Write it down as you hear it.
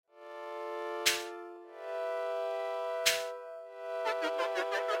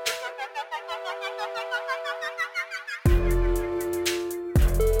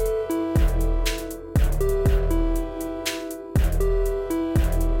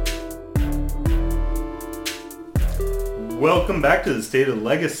Welcome back to the State of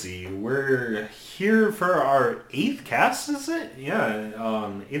Legacy. We're here for our 8th cast, is it? Yeah,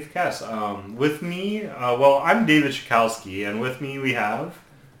 8th cast. With me, I'm David Schakowsky, and with me we have...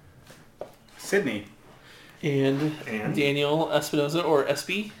 Sydney. And Daniel Espinoza, or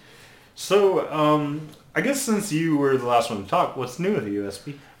SB. So, I guess since you were the last one to talk, what's new with you,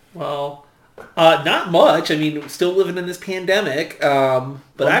 SB? Well, not much. I mean, still living in this pandemic.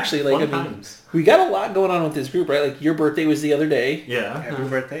 We got a lot going on with this group, right? Like, your birthday was the other day. Yeah. Happy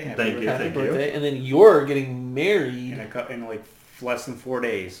birthday. Happy birthday. And then you're getting married. In like less than 4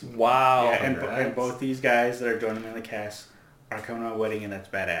 days. Wow. Yeah, and both these guys that are joining me in the cast are coming to my wedding, and that's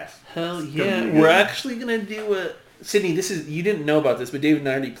badass. Hell yeah. We're actually going to do a... Sydney, you didn't know about this, but David and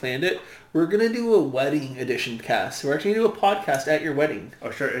I already planned it. We're going to do a wedding edition cast. We're actually going to do a podcast at your wedding. Oh,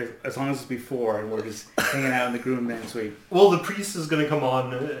 sure. As long as it's before, and we're just hanging out in the groom suite. Well, the priest is going to come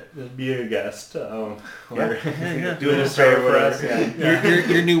on and be a guest. Doing a prayer for us. Yeah.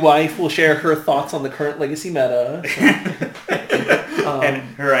 Your new wife will share her thoughts on the current Legacy meta. And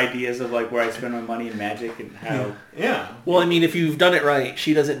her ideas of like where I spend my money in Magic and how... Yeah. Well, I mean, if you've done it right,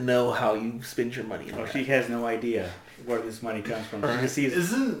 she doesn't know how you spend your money. She has no idea where this money comes from.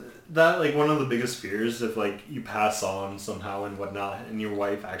 Isn't that like one of the biggest fears if like you pass on somehow and whatnot and your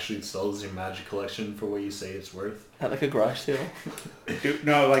wife actually sells your Magic collection for what you say it's worth? At like a garage sale? Dude,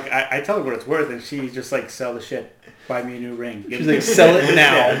 no, like I tell her what it's worth and she just like sell the shit. Buy me a new ring. She's like, sell it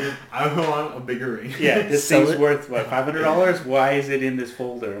now. Yeah, I want a bigger ring. Yeah, this thing's worth, what, $500? Why is it in this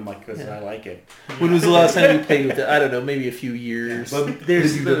folder? I'm like, because I like it. When was the last time you played with it? I don't know, maybe a few years. Yeah, but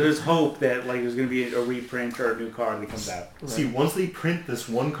there's hope that like there's going to be a reprint or a new card that comes out. Right. See, once they print this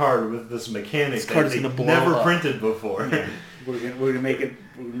one card with this mechanic that they never never printed before. Yeah. We're gonna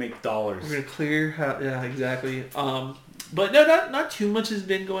make dollars. We're gonna clear how, yeah, exactly. But no, not too much has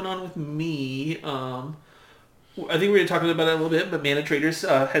been going on with me. I think we're going to talk about it a little bit, but Manatraders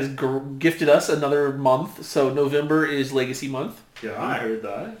has gifted us another month. So November is Legacy Month. Yeah, I heard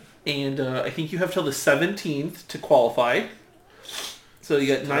that. And I think you have till the 17th to qualify. So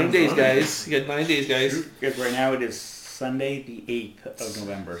you got 9 days, guys. You got 9 days, guys. Because right now it is Sunday, the 8th of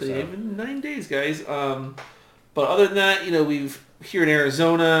November. So you have 9 days, guys. But other than that, we've here in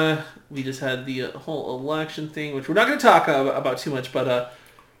Arizona, we just had the whole election thing, which we're not going to talk about too much, but...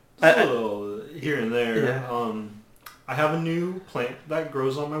 here and there. Yeah. I have a new plant that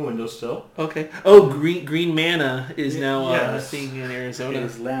grows on my windowsill. Okay. Oh, green mana is now a thing in Arizona. It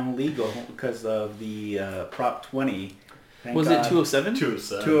is now legal because of the Prop 20. Was it 207?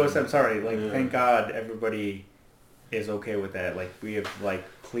 207. Sorry. Thank God everybody is okay with that. Like, we have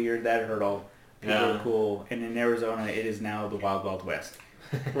cleared that hurdle. People are cool. And in Arizona, it is now the Wild West.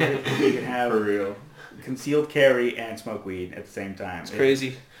 Right. You can have for real concealed carry and smoke weed at the same time. It's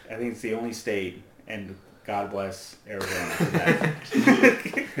crazy. I think it's the only state, and God bless Arizona.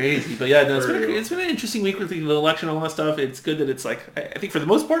 Crazy, but yeah, no, it's been an interesting week with the election and all that stuff. It's good that it's I think for the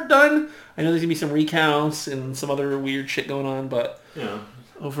most part done. I know there's gonna be some recounts and some other weird shit going on, but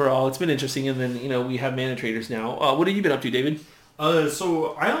overall it's been interesting. And then we have Manatraders now. What have you been up to, David?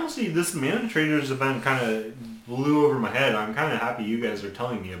 So I honestly, this Manatraders event kind of blew over my head. I'm kind of happy you guys are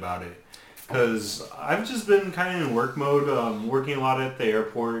telling me about it. Because I've just been kind of in work mode, working a lot at the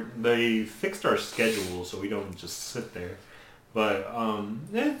airport. They fixed our schedule so we don't just sit there. But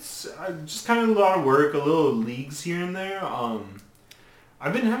it's just kind of a lot of work, a little leagues here and there.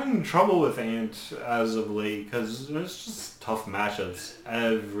 I've been having trouble with Ant as of late because there's just tough matchups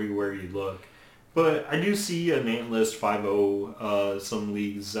everywhere you look. But I do see an Ant list 5-0 some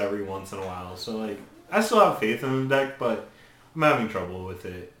leagues every once in a while. So I still have faith in the deck, but I'm having trouble with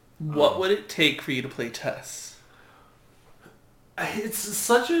it. What would it take for you to play Tess? It's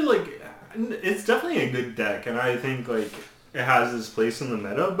such a, it's definitely a good deck, and I think, it has its place in the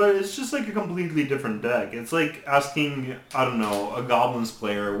meta, but it's just, a completely different deck. It's like asking, I don't know, a Goblins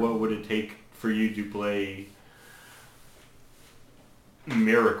player, what would it take for you to play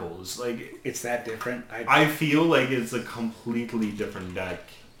Miracles? It's that different? I feel like it's a completely different deck.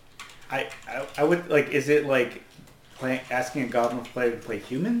 I would, is it, asking a Goblin player to play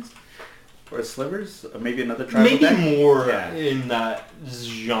humans? Or slivers? Or maybe another tribal maybe deck? More in that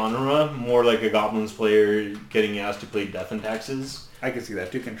genre. More like a Goblins player getting asked to play Death and Taxes. I can see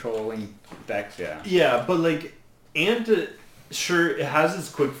that. Two controlling decks, yeah. Yeah, but sure, it has its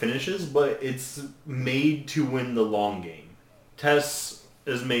quick finishes, but it's made to win the long game. Tess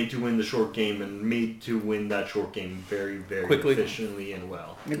is made to win the short game and made to win that short game very, very quickly, efficiently, and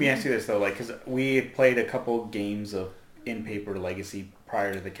well. Let me ask you this, though. Because we played a couple games of in-paper Legacy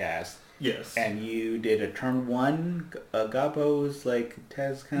prior to the cast. Yes. And you did a turn 1 Gabos like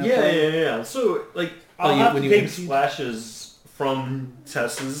Tez kind of play? Yeah. So like I'll have to take splashes from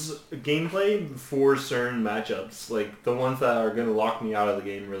Tess's gameplay for certain matchups, like the ones that are going to lock me out of the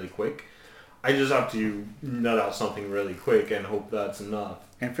game really quick. I just have to nut out something really quick and hope that's enough.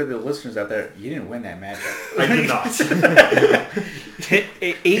 And for the listeners out there, you didn't win that matchup. I did not.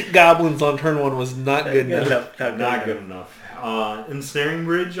 8 goblins on turn 1 was not good enough. Not good enough. Ensnaring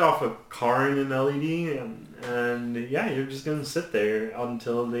Bridge off of Karn and LED, and yeah, you're just going to sit there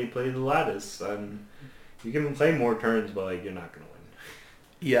until they play the Lattice. And you can play more turns, but like, you're not going to win.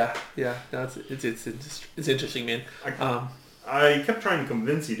 Yeah. It's interesting, man. I kept trying to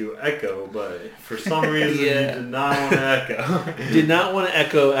convince you to echo, but for some reason you did not want to echo. Did not want to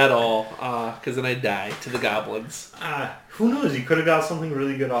echo at all, because then I died to the goblins. Who knows? You could have got something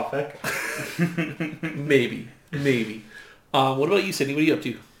really good off echo. Maybe. What about you, Sydney? What are you up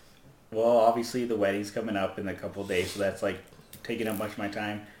to? Well, obviously the wedding's coming up in a couple of days, so that's like taking up much of my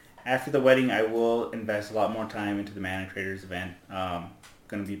time. After the wedding, I will invest a lot more time into the Manatraders event.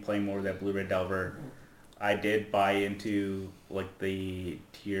 Going to be playing more of that Blue Red Delver. I did buy into like the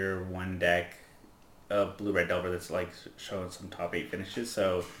tier 1 deck of Blue Red Delver that's like showing some top 8 finishes.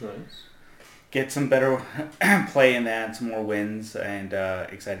 So nice. Get some better play in that, some more wins, and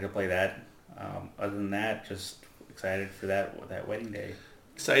excited to play that. Other than that, just excited for that wedding day.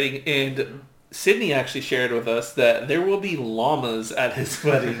 Exciting. And Sydney actually shared with us that there will be llamas at his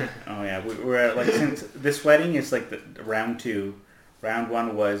wedding. Oh yeah, we're at, like, since this wedding is like the round 2. Round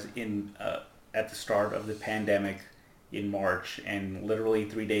 1 was in at the start of the pandemic in March, and literally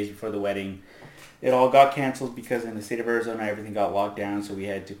 3 days before the wedding, it all got canceled because in the state of Arizona everything got locked down, so we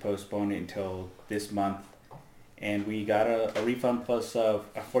had to postpone it until this month. And we got a refund plus a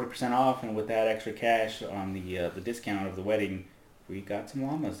 40% off, and with that extra cash on the discount of the wedding, we got some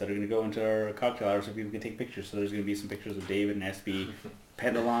llamas that are going to go into our cocktail hour so people can take pictures. So there's going to be some pictures of David and SB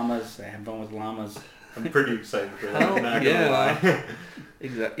pet the llamas, have fun with the llamas. I'm pretty excited for that. I'm not gonna lie.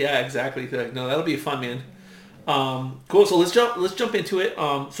 Exactly. No, that'll be fun, man. Cool. So let's jump into it.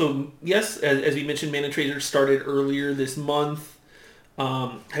 So yes, as we mentioned, Manatraders started earlier this month.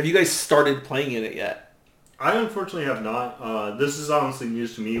 Have you guys started playing in it yet? I unfortunately have not. This is honestly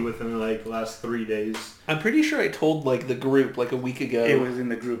news to me within like the last 3 days. I'm pretty sure I told like the group like a week ago. It was in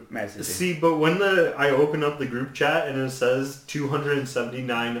the group message. See, but when I open up the group chat and it says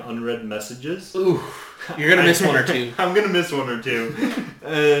 279 unread messages. Ooh, you're gonna miss one or two. I'm gonna miss one or two,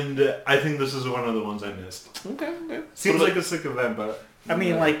 and I think this is one of the ones I missed. Okay. Seems like a sick event, but. I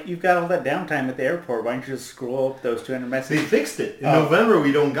mean, like, you've got all that downtime at the airport. Why don't you just scroll up those 200 messages? They fixed it. In November,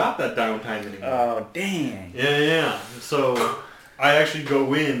 we don't got that downtime anymore. Oh, dang. Yeah. So I actually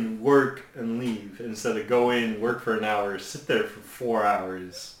go in, work, and leave instead of go in, work for an hour, sit there for 4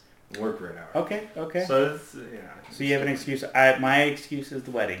 hours, and work for an hour. Okay. So it's, So you have an excuse. My excuse is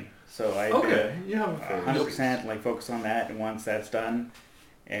the wedding. So you have a 100% like focus on that, and once that's done,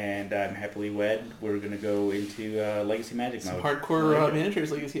 and I'm happily wed, we're going to go into Legacy Magic mode. Hardcore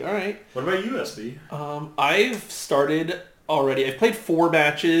Managers Legacy. All right. What about you, SB? I've started already. I've played 4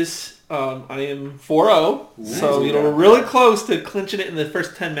 matches. I am 4-0. So, we're really close to clinching it in the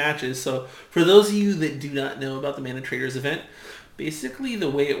first 10 matches. So, for those of you that do not know about the Manatraders event, basically the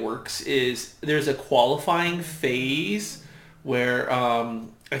way it works is there's a qualifying phase where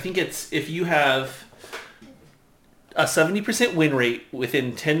I think it's if you have a 70% win rate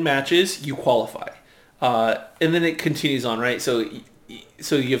within 10 matches, you qualify. And then it continues on, right? So you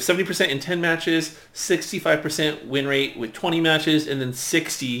have 70% in 10 matches, 65% win rate with 20 matches, and then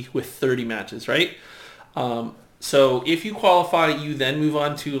 60 with 30 matches, right? So if you qualify, you then move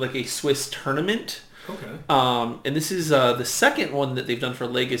on to like a Swiss tournament. Okay. And this is the second one that they've done for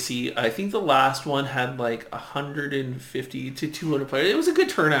Legacy. I think the last one had like 150 to 200 players. It was a good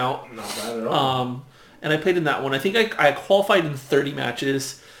turnout. Not bad at all. And I played in that one. I think I qualified in 30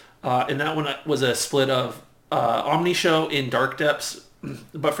 matches. And that one was a split of Omni Show in Dark Depths.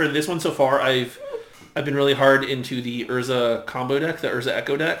 But for this one so far, I've been really hard into the Urza combo deck, the Urza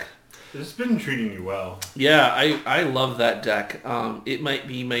Echo deck. It's been treating you well. Yeah, I love that deck. It might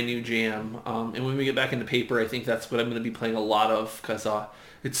be my new jam. And when we get back into paper, I think that's what I'm going to be playing a lot of because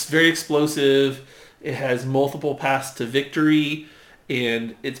it's very explosive. It has multiple paths to victory.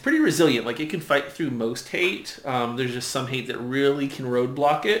 And it's pretty resilient. Like, it can fight through most hate. There's just some hate that really can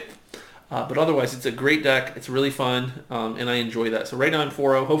roadblock it. But otherwise, it's a great deck. It's really fun, and I enjoy that. So right now I'm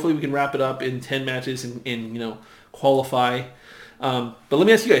 4-0. Hopefully we can wrap it up in 10 matches and qualify. But let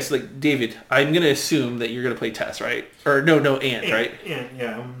me ask you guys, like, David, I'm going to assume that you're going to play Tess, right? Or no, Ant, right? Ant,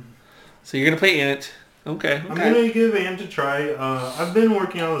 yeah. So you're going to play Ant. Okay. I'm going to give Ant a try. I've been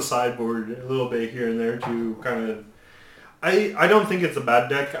working on the sideboard a little bit here and there to kind of... I don't think it's a bad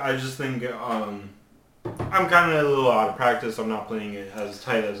deck. I just think I'm kind of a little out of practice. I'm not playing it as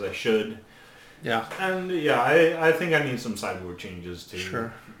tight as I should. Yeah. And yeah, I think I need some sideboard changes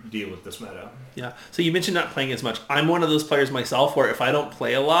to deal with this meta. Yeah. So you mentioned not playing as much. I'm one of those players myself where if I don't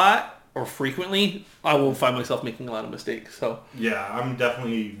play a lot or frequently, I will find myself making a lot of mistakes. So yeah, I'm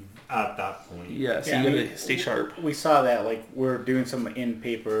definitely at that point. Yeah, so you gotta stay sharp. We saw that, like, we're doing some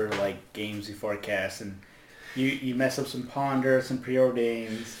in-paper, like, games before cast, and you mess up some ponders, some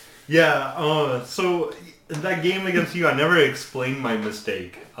preordains. Yeah, so that game against you, I never explained my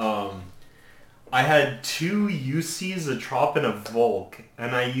mistake. I had 2 UCs, a Trop, and a Volk,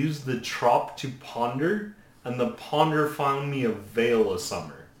 and I used the Trop to ponder, and the ponder found me a Veil of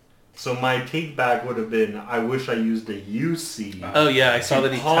Summer. So my take back would have been, I wish I used a UC. Oh yeah, I saw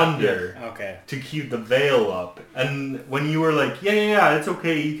that he ponder okay. to keep the veil up. And when you were like, yeah, it's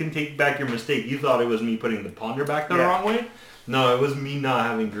okay, you can take back your mistake, you thought it was me putting the ponder back the wrong way? No, it was me not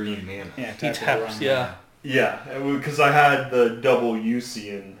having green mana. Yeah, he taps, yeah. Yeah, because I had the double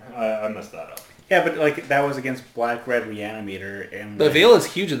UC and I messed that up. Yeah, but like that was against Black-Red Reanimator, and the Veil is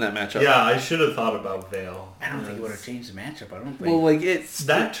huge in that matchup. Yeah, I should have thought about Veil. I don't think it would have changed the matchup. I don't think. Well, like it's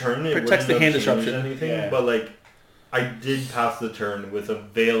that turn it protects the hand disruption disruption. Anything, but like I did pass the turn with a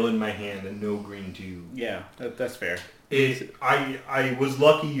Veil in my hand and no green 2. Yeah, that's fair. I was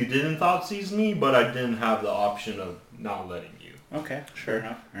lucky you didn't thought seize me, but I didn't have the option of not letting you. Okay, fair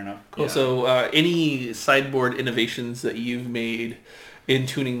enough. Cool. Yeah. So any sideboard innovations that you've made in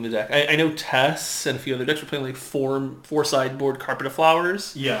tuning the deck? I know Tess and a few other decks were playing like four sideboard Carpet of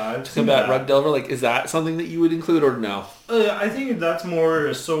Flowers. Yeah, I've seen that. Rug Delver. Like, is that something that you would include or no? I think that's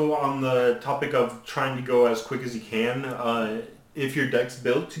more so on the topic of trying to go as quick as you can. If your deck's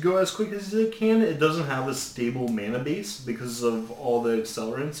built to go as quick as it can, it doesn't have a stable mana base because of all the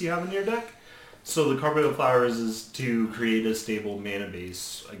accelerants you have in your deck. So the Carpet of Flowers is to create a stable mana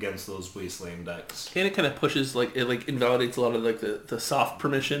base against those Wasteland decks. And it kind of pushes, like, it like invalidates a lot of like the soft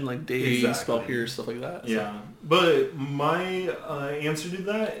permission, like Daze, Spell Pierce, stuff like that. Yeah, but my answer to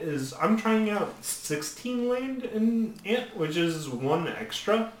that is I'm trying out 16 land in Ant, which is 1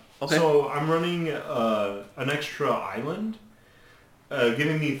 extra. Okay. So I'm running an extra island,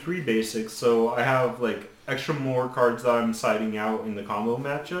 giving me 3 basics. So I have like extra more cards that I'm siding out in the combo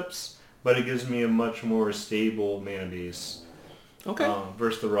matchups. But it gives me a much more stable mana base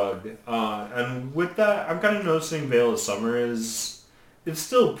versus the Rug. And with that, I'm kind of noticing Veil of Summer it's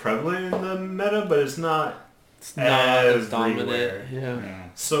still prevalent in the meta, but it's not as dominant. Yeah.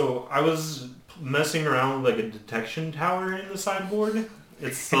 So I was messing around with like a detection tower in the sideboard.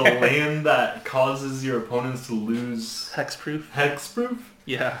 It's the land that causes your opponents to lose hexproof.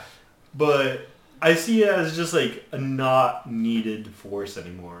 Yeah. But I see it as just like a not needed force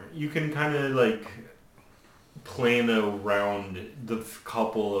anymore. You can kind of like plan around the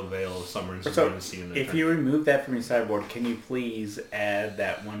couple of Veil of Summer you're going to see in the if you remove that from your sideboard, can you please add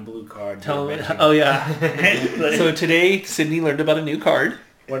that 1 blue card? Oh yeah. So today, Sydney learned about a new card.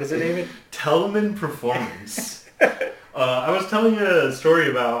 What is it, David? Telemann Performance. I was telling you a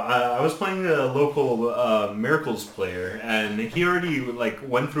story about I was playing a local Miracles player, and he already like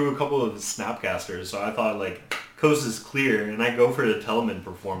went through a couple of Snapcasters, so I thought like coast is clear, and I go for the Telemann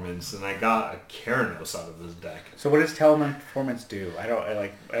Performance, and I got a Keranos out of this deck. So what does Telemann Performance do? I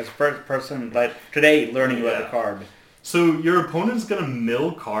like as a first person like today learning about the card. So your opponent's gonna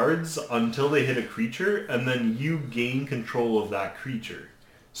mill cards until they hit a creature, and then you gain control of that creature.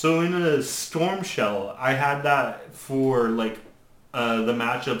 So in a Storm Shell, I had that for like the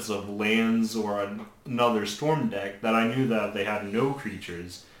matchups of lands or another Storm deck that I knew that they had no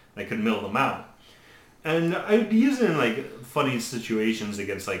creatures. I could mill them out. And I'd use it in like funny situations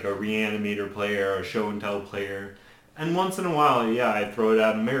against like a Reanimator player or a Show and Tell player. And once in a while, I'd throw it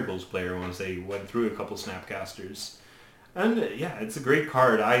at a Miracles player once they went through a couple Snapcasters. And yeah, it's a great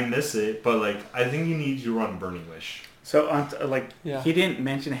card. I miss it, but like I think you need to run Burning Wish. So, he didn't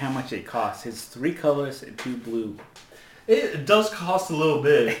mention how much it costs. It's 3 colors and 2 blue. It does cost a little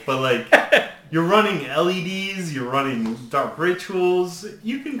bit, but like, you're running LEDs, you're running Dark Rituals,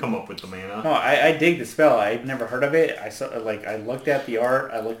 you can come up with the mana. No, I dig the spell. I've never heard of it. I looked at the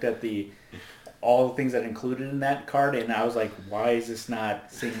art, I looked at all the things that are included in that card, and I was like, why is this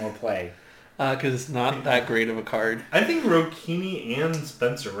not seeing more play? Because it's not that great of a card. I think Rokini and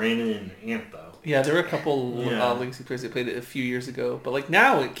Spencer ran it in Ant, though. Yeah, there were a couple Legacy players that played it a few years ago, but like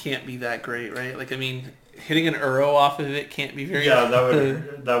now it can't be that great, right? Like, I mean, hitting an Uro off of it can't be very... Yeah, that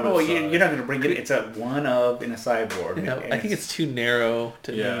would Oh, you're not going to bring it. It's a 1 of in a sideboard. You know, I think it's too narrow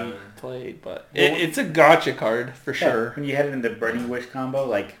to be played, but it's a gotcha card for sure. When you had it in the Burning Wish combo,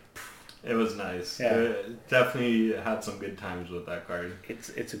 like... It was nice. Yeah. It definitely had some good times with that card.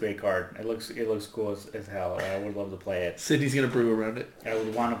 It's a great card. It looks cool as hell. I would love to play it. Sydney's going to brew around it. I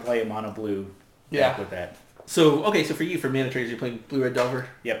would want to play a mono blue deck with that. So for you, for Manatraders, you're playing Blue Red Delver?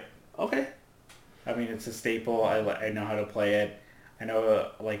 Yep. Okay. I mean, it's a staple. I know how to play it. I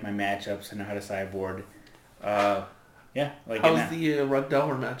know like my matchups. I know how to sideboard. How's the Rug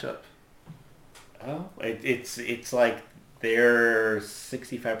Delver matchup? Oh, it's like they're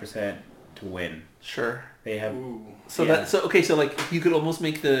 65% to win. Sure. They have. So like you could almost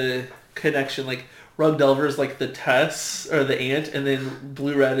make the connection like Rug Delver is like the Tess or the Ant, and then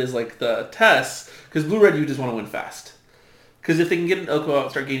Blue Red is like the Tess, because Blue Red you just want to win fast. Because if they can get an Oko out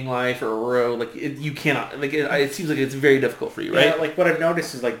and start gaining life or a row, like you cannot. Like it seems like it's very difficult for you, right? Yeah, like what I've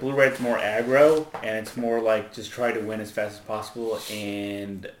noticed is like Blue Red's more aggro, and it's more like just try to win as fast as possible,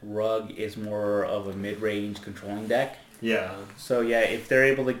 and Rug is more of a mid-range controlling deck. Yeah. So yeah, if they're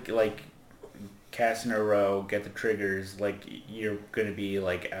able to like cast in a row, get the triggers, like you're gonna be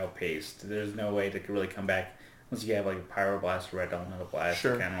like outpaced. There's no way they could really come back unless you have like a Pyroblast or Red Elemental Blast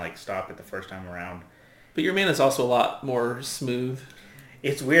to kind of like stop it the first time around. But your mana's also a lot more smooth.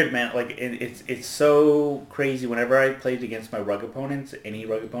 It's weird, man. Like it's so crazy. Whenever I played against my Rug opponents, any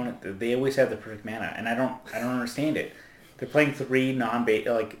Rug opponent, they always have the perfect mana, and I don't understand it. They're playing 3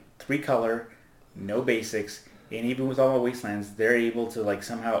 color, no basics, and even with all my wastelands, they're able to like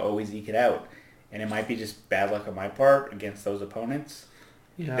somehow always eke it out. And it might be just bad luck on my part against those opponents.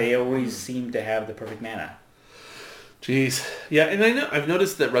 Yeah. They always seem to have the perfect mana. Jeez. Yeah, and I've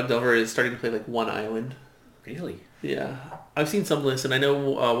noticed that Rug Delver is starting to play like one island. Really? Yeah. I've seen some lists, and I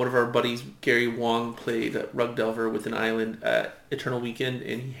know one of our buddies, Gary Wong, played Rug Delver with an island at Eternal Weekend,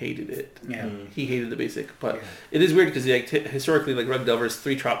 and he hated it. Yeah. He hated the basic. But it is weird because historically, like Rug Delver is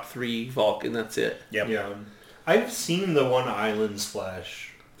 3-drop, 3 Volk, and that's it. Yep. Yeah. I've seen the one island splash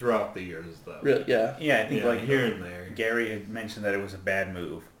throughout the years, though. Really? Yeah. Yeah, I think like here and there. Gary had mentioned that it was a bad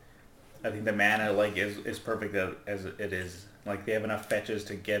move. I think the mana like is perfect as it is. Like they have enough fetches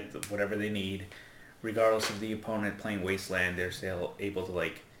to get whatever they need, regardless of the opponent playing Wasteland. They're still able to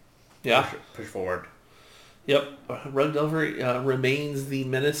like push forward. Yep, Rug Delver remains the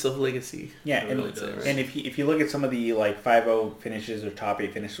menace of Legacy. Yeah, and if you look at some of the like 5-0 finishes or top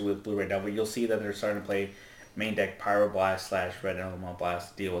 8 finishes with Blue Red Delver, you'll see that they're starting to play main deck Pyroblast / Red Elemental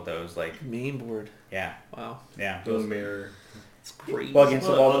Blast. Deal with those like main board. Yeah. Wow. Yeah. Those mirror. It's crazy. Well, against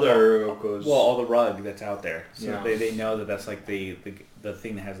all the Rug that's out there, so they know that that's like the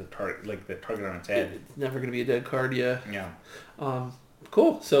thing that has the target on its head. It's never gonna be a dead card, yeah. Yeah.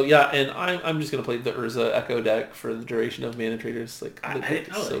 Cool. So yeah, and I'm just gonna play the Urza Echo deck for the duration of Manatraders. Like the deck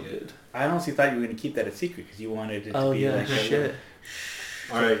is so good. I honestly thought you were gonna keep that a secret because you wanted it to be like shit.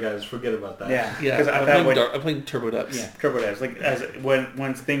 All right, guys, forget about that. Yeah. Because I'm playing Turbo Depths. Yeah, Turbo Depths. Like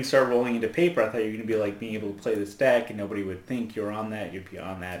when things start rolling into paper, I thought you were gonna be like being able to play this deck, and nobody would think you're on that. You'd be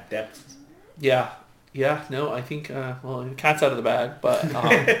on that Depths. Yeah. Yeah. No, I think the cat's out of the bag, but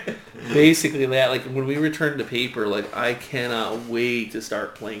basically that like when we return to paper, like I cannot wait to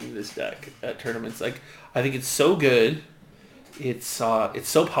start playing this deck at tournaments. Like I think it's so good. It's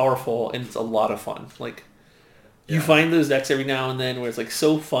so powerful and it's a lot of fun. Like. You find those decks every now and then where it's like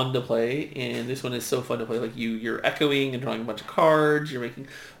so fun to play, and this one is so fun to play. Like you're echoing and drawing a bunch of cards. You're making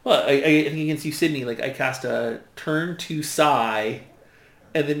I think against you, Sydney. Like I cast a turn 2 Psy,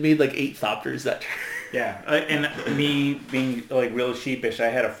 and then made like 8 Thopters that turn. Yeah, and me being like real sheepish, I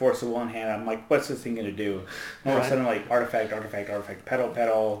had a Force of Will in hand. I'm like, what's this thing gonna do? And all of a sudden, like artifact,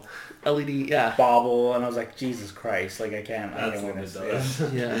 pedal, LED, bobble, and I was like, Jesus Christ, like I can't win this.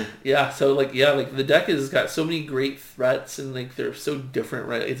 Yeah. So like the deck has got so many great threats, and like they're so different,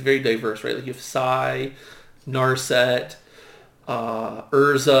 right? It's very diverse, right? Like you have Psy, Narset,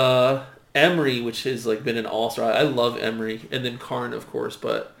 Urza, Emery, which has like been an all-star. I love Emery, and then Karn, of course,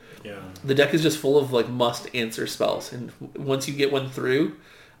 but. Yeah. The deck is just full of like must-answer spells, and once you get one through,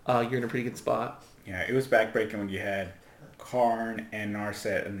 you're in a pretty good spot. Yeah, it was backbreaking when you had Karn and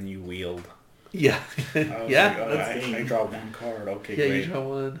Narset, and then you wheeled. Yeah, I draw one card. Okay, great. Yeah, you draw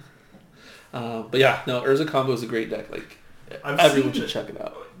one. But yeah, no, Urza Combo is a great deck. Like everyone should check it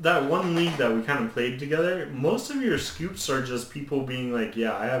out. That one league that we kind of played together, most of your scoops are just people being like,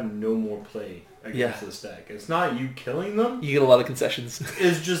 "Yeah, I have no more play." Against this deck. It's not you killing them. You get a lot of concessions.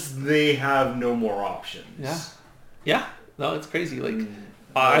 It's just they have no more options. Yeah. No, it's crazy. Like,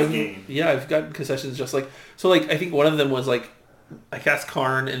 I've gotten concessions just like... So, like, I think one of them was, like, I cast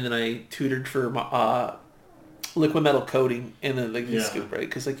Karn and then I tutored for liquid metal coating and then like the scoop, right?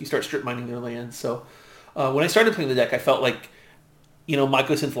 Because like you start strip mining their lands. So when I started playing the deck, I felt like,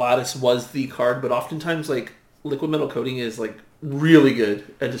 Mycosynth Lattice was the card, but oftentimes like liquid metal coating is like really good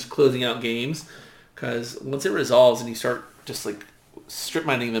at just closing out games, because once it resolves and you start just like strip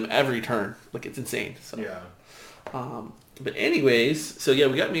mining them every turn, like it's insane. So but anyways, so yeah,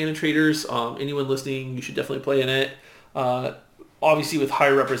 we got Manatraders. Anyone listening, you should definitely play in it. Obviously with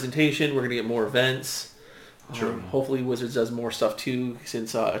higher representation, we're gonna get more events. Hopefully Wizards does more stuff too,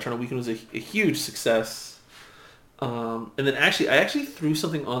 since Eternal Weekend was a huge success. And then I actually threw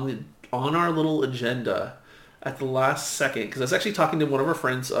something on our little agenda at the last second, because I was actually talking to one of our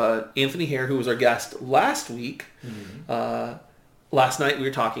friends, Anthony Hare, who was our guest last week. Last night we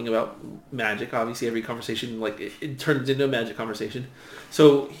were talking about Magic. Obviously, every conversation it turns into a Magic conversation.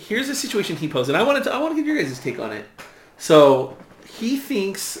 So here's a situation he posed, and I want to get your guys' take on it. So he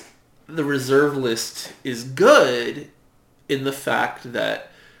thinks the reserve list is good in the fact that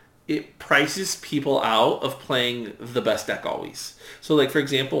it prices people out of playing the best deck always. So like, for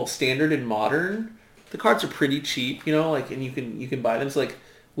example, Standard and Modern, the cards are pretty cheap, and you can buy them. So like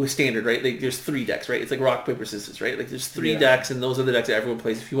with Standard, right? Like there's 3 decks, right? It's like rock, paper, scissors, right? Like there's 3 decks, and those are the decks that everyone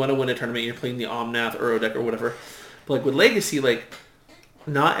plays. If you want to win a tournament, you're playing the Omnath, Uro deck, or whatever. But like with Legacy, like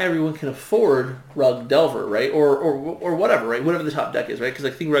not everyone can afford Rug Delver, right? Or whatever, right? Whatever the top deck is, right? Because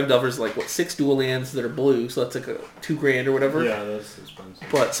I think Rug Delver is like 6 dual lands that are blue, so that's like $2,000 or whatever. Yeah, that's expensive.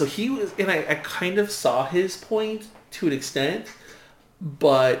 But so he was, and I kind of saw his point to an extent,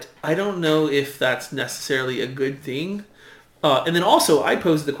 but I don't know if that's necessarily a good thing. And then also, I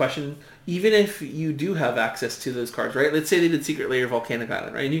posed the question, even if you do have access to those cards, right? Let's say they did Secret Lair Volcanic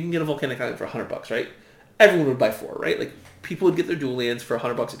Island, right? And you can get a Volcanic Island for $100, right? Everyone would buy 4, right? Like people would get their dual lands for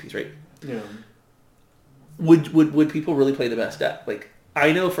 $100 a piece, right? Yeah. Would people really play the best deck? Like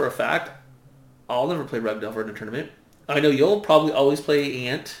I know for a fact, I'll never play Rug Delver in a tournament. I know you'll probably always play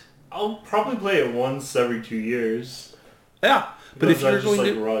Ant. I'll probably play it once every 2 years. Yeah, but if you're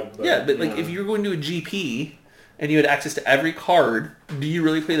going to Rug, if you're going to a GP and you had access to every card, do you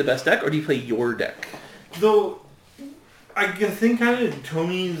really play the best deck, or do you play your deck? Though, I think kind of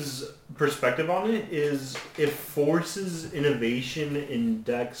Tony's perspective on it is it forces innovation in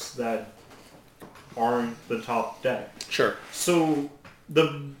decks that aren't the top deck. Sure. So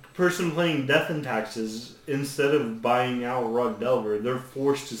the person playing Death and Taxes, instead of buying out Rug Delver, they're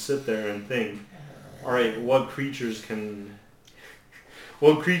forced to sit there and think, all right, what creatures can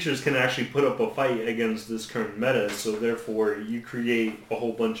actually put up a fight against this current meta? So therefore, you create a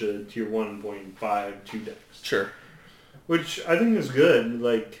whole bunch of tier 1.5 2 decks. Sure. Which I think is good.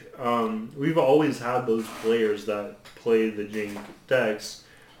 Like, we've always had those players that play the Jink decks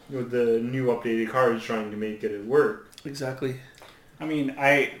with the new updated cards trying to make it work. Exactly. I mean,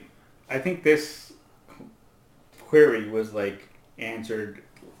 I think this query was answered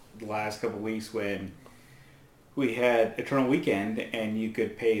the last couple of weeks when we had Eternal Weekend and you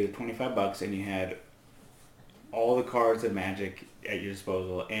could pay the $25 and you had all the cards of Magic at your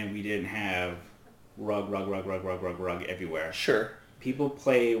disposal, and we didn't have rug everywhere. Sure. People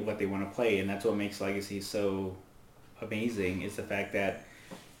play what they want to play, and that's what makes Legacy so amazing, is the fact that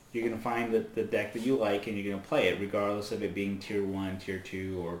you're going to find the deck that you like and you're going to play it, regardless of it being tier 1, tier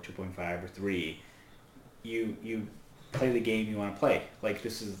 2, or 2.5 or 3. You play the game you want to play.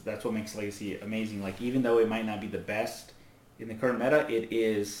 That's what makes Legacy amazing. Even though it might not be the best in the current meta,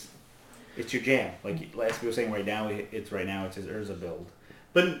 it's your jam. As we were saying, right now it's his Urza build.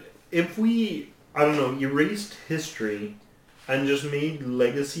 But if we, I don't know, erased history and just made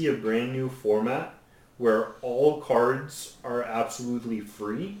Legacy a brand new format where all cards are absolutely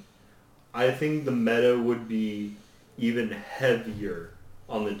free, I think the meta would be even heavier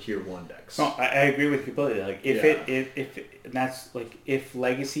on the tier 1 decks. No, I agree with you completely. If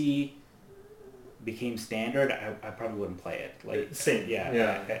Legacy became standard, I probably wouldn't play it. Same.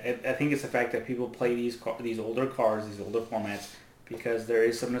 Yeah. I think it's the fact that people play these older cards, these older formats, because there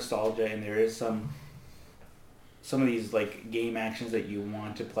is some nostalgia and there is some of these game actions that you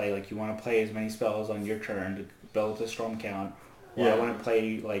want to play. You want to play as many spells on your turn to build a storm count, or I want to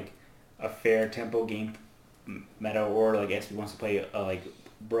play a fair tempo game meta, or SP wants to play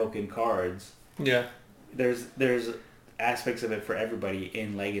broken cards. Yeah. There's aspects of it for everybody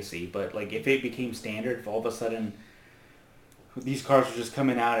in Legacy, but if it became standard, if all of a sudden these cards were just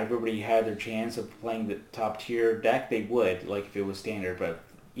coming out, everybody had their chance of playing the top tier deck, they would, if it was standard. But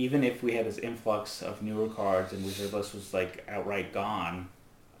even if we had this influx of newer cards and Wizard List was outright gone,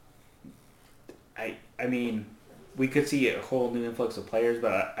 I mean, we could see a whole new influx of players,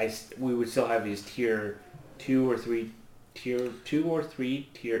 but we would still have these tier 3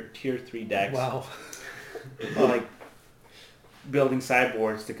 decks. Wow. like building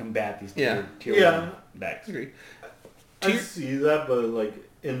sideboards to combat these tier one decks. I agree. I see that, but like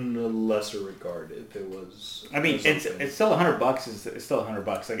in a lesser regard, if it was. I mean, it's still $100. It's still $100.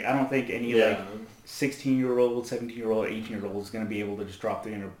 Like I don't think any like 16-year-old, 17-year-old, 18-year-old is going to be able to just drop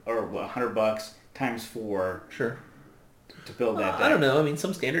 $300 or $100 times 4. Sure. To build that deck. I don't know. I mean,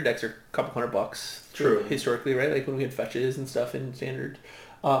 some standard decks are a couple $100. True. Historically, right? Like when we had fetches and stuff in standard.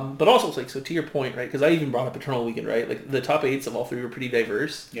 But also, it's like, so to your point, right? Because I even brought up Eternal Weekend, right? Like the top 8s of all 3 were pretty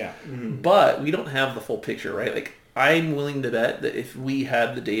diverse. Yeah. Mm-hmm. But we don't have the full picture, right? Like I'm willing to bet that if we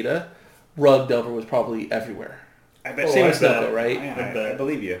had the data, Rug Delver was probably everywhere. I bet. Same with Snoko, right? I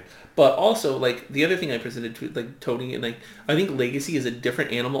believe you. But also, like the other thing I presented to like Tony and like I think Legacy is a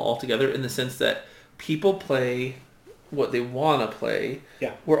different animal altogether in the sense that people play what they want to play.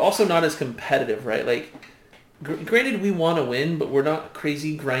 Yeah. We're also not as competitive, right? Like, granted, we want to win, but we're not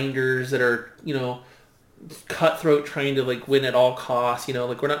crazy grinders that are, cutthroat trying to, like, win at all costs.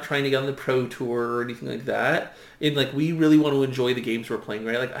 Like, we're not trying to get on the Pro Tour or anything like that. And, like, we really want to enjoy the games we're playing,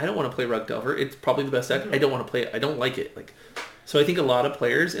 right? Like, I don't want to play Rug Delver. It's probably the best deck. I don't want to play it. I don't like it. Like, so I think a lot of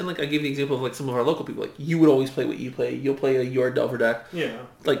players, and, like, I gave the example of, like, some of our local people. Like, you would always play what you play. You'll play a your Delver deck. Yeah.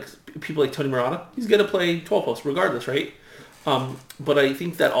 Like, people like Tony Murata, he's going to play 12 posts regardless, right? But I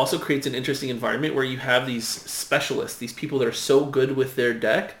think that also creates an interesting environment where you have these specialists, these people that are so good with their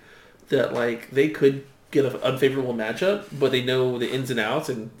deck that, like, they could get an unfavorable matchup, but they know the ins and outs,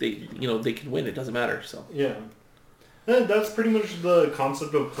 and they can win. It doesn't matter. So yeah, that's pretty much the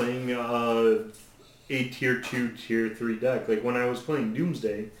concept of playing a tier 2, tier 3 deck. Like when I was playing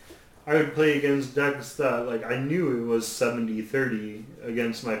Doomsday, I would play against decks that like I knew it was 70-30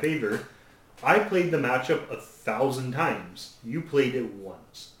 against my favor. I played the matchup 1,000 times. You played it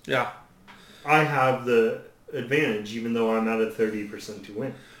once. Yeah, I have the advantage, even though I'm at a 30% to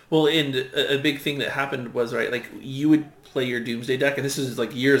win. Well, and a big thing that happened was, right, like, you would play your Doomsday deck, and this was,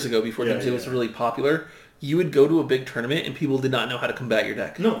 like, years ago before Doomsday was really popular. You would go to a big tournament, and people did not know how to combat your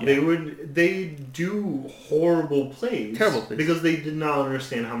deck. No, they do horrible plays. Terrible plays. Because they did not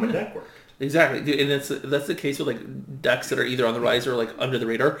understand how my deck worked. Exactly, and that's the case with, like, decks that are either on the rise or, like, under the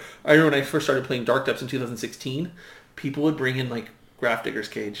radar. I remember when I first started playing Dark Depths in 2016, people would bring in, like, Grafdigger's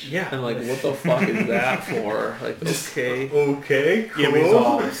Cage. Yeah. And like, what the fuck is that for? Like, okay. Okay, cool. Give me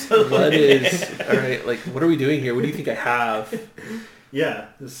resolves. What is... Alright, like, what are we doing here? What do you think I have? Yeah,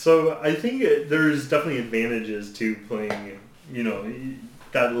 so I think there's definitely advantages to playing,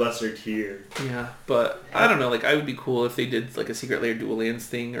 that lesser tier. Yeah, but I don't know, like, I would be cool if they did, like, a Secret Lair dual lands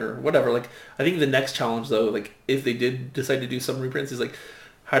thing or whatever. Like, I think the next challenge, though, like, if they did decide to do some reprints, is, like,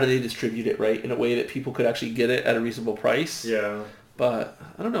 how do they distribute it, right? In a way that people could actually get it at a reasonable price. Yeah. But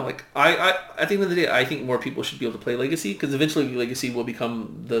I don't know. Like I at the end of the day, I think more people should be able to play Legacy because eventually Legacy will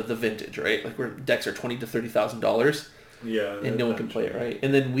become the vintage, right? Like where decks are $20,000 to $30,000. Yeah, and no one can play it, right?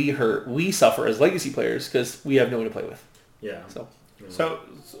 And then we suffer as Legacy players because we have no one to play with. Yeah. So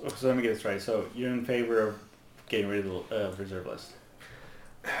let me get this right. So you're in favor of getting rid of the reserve list?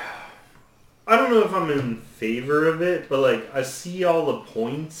 I don't know if I'm in favor of it, but like I see all the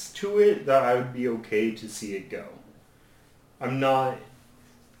points to it that I would be okay to see it go. I'm not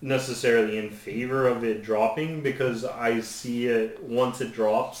necessarily in favor of it dropping because I see it once it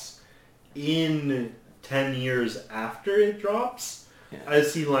drops in 10 years after it drops. Yeah. I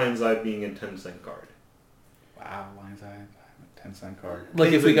see Lion's Eye being a 10-cent card. Wow, Lion's Eye, 10-cent card.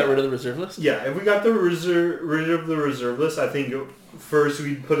 Like if we got rid of the reserve list? Yeah, if we got rid of the reserve list, I think first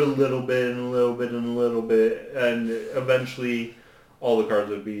we'd put a little bit and a little bit and a little bit, and eventually all the cards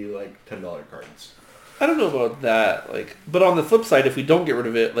would be like $10 cards. I don't know about that, like, but on the flip side, if we don't get rid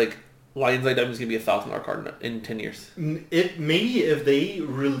of it, like, Lion's Eye Diamond is gonna be $1,000 card in 10 years. Maybe if they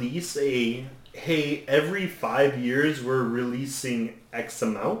release every 5 years we're releasing X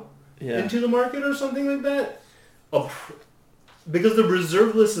amount into the market or something like that, because the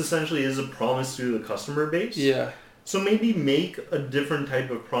reserve list essentially is a promise to the customer base. Yeah. So maybe make a different type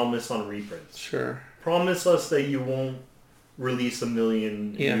of promise on reprints. Sure. Promise us that you won't release 1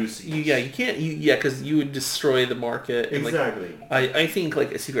 million UCs. You can't. Because you would destroy the market. And exactly. Like, I think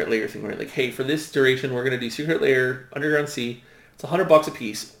like a Secret Lair thing, right? Like, hey, for this duration, we're gonna do Secret Lair, Underground Sea. It's $100 a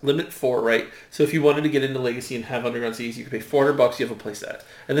piece, limit 4, right? So if you wanted to get into Legacy and have Underground Seas, you could pay $400. You have a playset,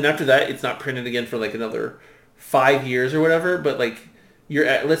 and then after that, it's not printed again for like another 5 years or whatever. But like,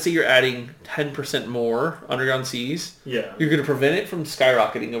 let's say you're adding 10% more Underground Seas. Yeah. You're gonna prevent it from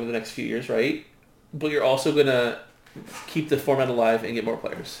skyrocketing over the next few years, right? But you're also gonna keep the format alive and get more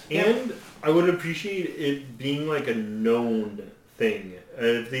players. And I would appreciate it being like a known thing.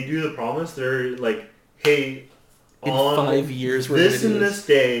 If they do the promise, they're like, hey, in 5 years, this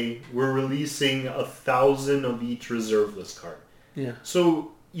day, we're releasing 1,000 of each reserve list card. Yeah.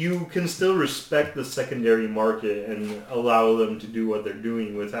 So you can still respect the secondary market and allow them to do what they're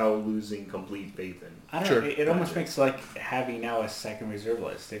doing without losing complete faith in. I don't know. It almost makes like having now a second reserve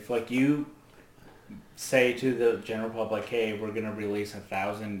list. If like you say to the general public, hey, we're going to release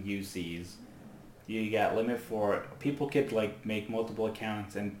 1,000 UCs, you got limit for it. People could like make multiple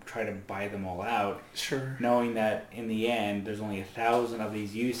accounts and try to buy them all out. Sure. Knowing that in the end, there's only 1,000 of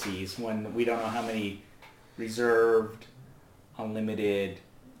these UCs when we don't know how many reserved, unlimited,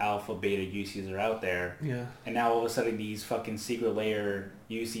 alpha, beta UCs are out there. Yeah. And now all of a sudden these fucking secret layer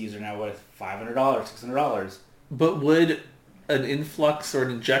UCs are now worth $500, $600. But would an influx or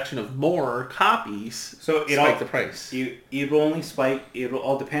an injection of more copies spike the price? It will only spike. It'll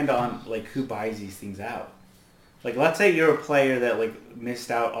all depend on like who buys these things out. Like let's say you're a player that like missed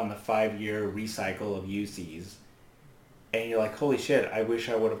out on the 5-year recycle of UCs, and you're like, holy shit, I wish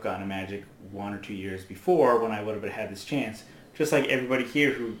I would have gotten a Magic 1 or 2 years before when I would have had this chance. Just like everybody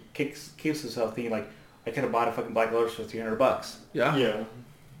here who keeps himself thinking like, I could have bought a fucking Black Lotus for $300. Yeah. Yeah.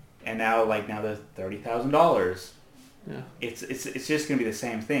 And now they're $30,000. Yeah. It's just gonna be the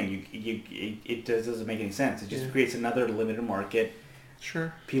same thing. It doesn't make any sense. It just creates another limited market.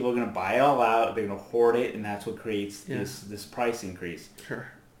 Sure. People are gonna buy it all out. They're gonna hoard it, and that's what creates this price increase. Sure.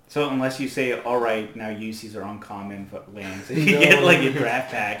 So unless you say, all right, now UCs are uncommon lands, you get like your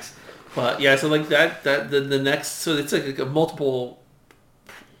draft packs. But yeah, so like the next, so it's like a multiple.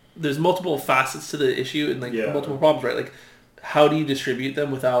 There's multiple facets to the issue and like multiple problems, right? Like, how do you distribute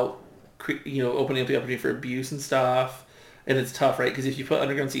them without, opening up the opportunity for abuse and stuff? And it's tough, right? Because if you put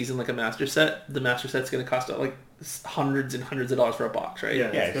Underground Season like a master set, the master set's going to cost like hundreds and hundreds of dollars for a box, right? Yeah,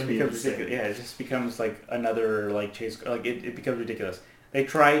 it becomes ridiculous. Yeah, it just becomes like another like chase. Like it becomes ridiculous. They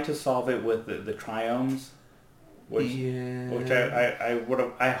try to solve it with the triomes. Which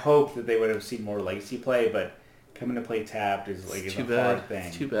I hope that they would have seen more legacy play, but coming to play tapped is like a hard thing.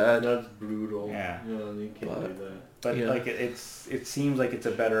 It's too bad. That's brutal. Yeah. You can't do that. But like it seems like it's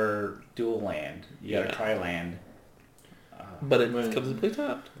a better dual land. You got a tri-land. But it comes to play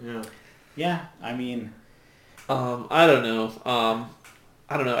tapped. Yeah. Yeah, I mean, I don't know.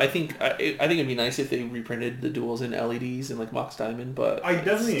 I think it'd be nice if they reprinted the duels in LEDs and like Mox Diamond, but I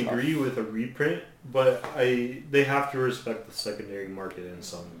definitely agree with a reprint, but they have to respect the secondary market in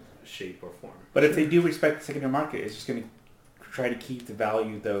some shape or form. But if they do respect the secondary market, it's just going to try to keep the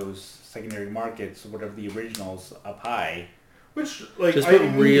value of those secondary markets, whatever the originals, up high. Which, like, just put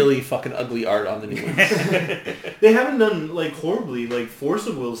really fucking ugly art on the new ones. They haven't done like horribly. Like Force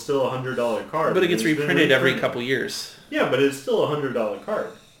of Will is still $100 card, but it gets reprinted every couple years. Yeah, but it's still $100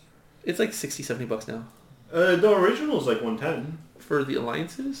 card. It's like $60-$70 now. The original is like $110 for the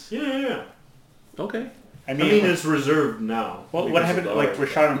alliances. Yeah. Okay. I mean, it's reserved now. Well, what happened to like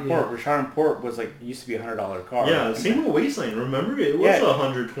Rashad and Port? Rashad and Port was like used to be $100 card. Yeah, same with Wasteland. Remember, it was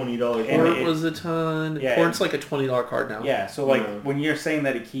 $120 card. Port was a ton. Yeah, Port's like a $20 card now. Yeah, so like when you're saying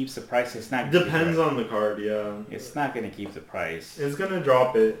that it keeps the price, it's not. Depends on the card. Yeah. It's not going to keep the price. It's going to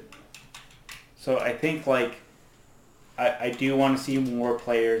drop it. So I think like I do want to see more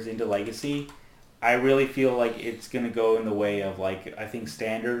players into Legacy. I really feel like it's going to go in the way of like I think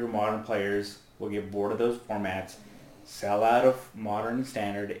Standard or Modern players will get bored of those formats, sell out of Modern and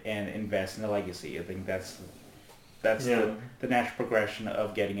Standard, and invest in the Legacy. I think that's the natural progression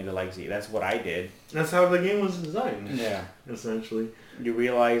of getting into Legacy. That's what I did. That's how the game was designed. Yeah. Essentially. You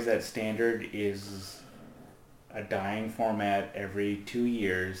realize that Standard is a dying format every 2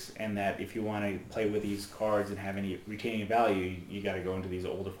 years, and that if you want to play with these cards and have any retaining value, you got to go into these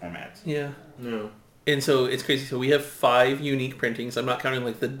older formats. Yeah. No. And so it's crazy. So we have 5 unique printings. I'm not counting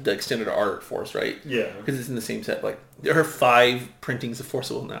like the extended art Force, right? Yeah. Because it's in the same set. Like there are 5 printings of Force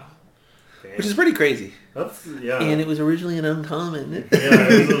Will now, which is pretty crazy. And it was originally an uncommon. It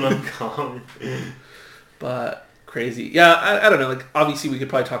was an uncommon. But crazy. Yeah, I don't know. Like obviously we could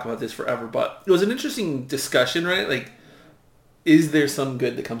probably talk about this forever, but it was an interesting discussion, right? Like, is there some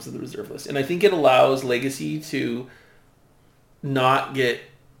good that comes to the reserve list? And I think it allows Legacy to not get.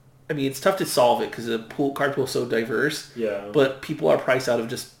 I mean, it's tough to solve it because the card pool is so diverse. Yeah. But people are priced out of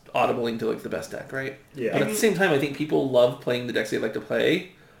just audibling to like the best deck, right? Yeah. But at the same time, I think people love playing the decks they like to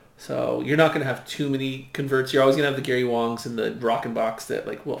play. So you're not going to have too many converts. You're always going to have the Gary Wongs and the Rockin' Box that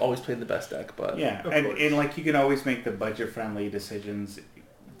like will always play the best deck. But yeah, and like you can always make the budget-friendly decisions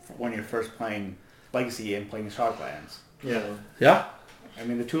when you're first playing Legacy and playing the Shocklands. Yeah. Yeah. I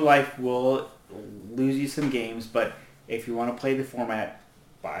mean, the 2 life will lose you some games, but if you want to play the format,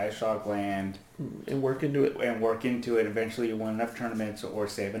 buy a Shockland and work into it. Eventually, you win enough tournaments or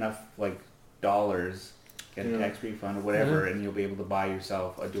save enough like dollars get a tax refund or whatever, and you'll be able to buy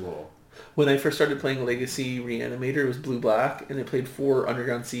yourself a duel. When I first started playing Legacy Reanimator, it was blue-black, and I played 4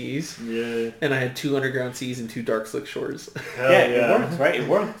 Underground Seas. Yeah. And I had 2 Underground Seas and 2 Dark Slick Shores. It works, right? It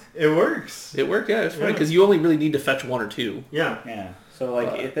worked. It works. It worked, yeah. It's fine, because you only really need to fetch 1 or 2. Yeah. Yeah. So,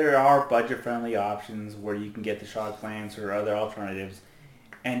 like, if there are budget-friendly options where you can get the shock plants or other alternatives,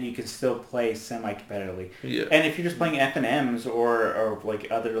 and you can still play semi-competitively. Yeah. And if you're just playing F&Ms or like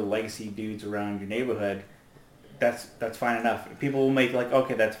other Legacy dudes around your neighborhood, that's fine enough. People will make like,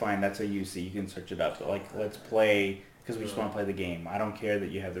 okay, that's fine. That's a UC. You can search it up. But like, let's play because we just want to play the game. I don't care that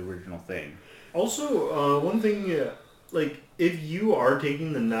you have the original thing. Also, one thing, like if you are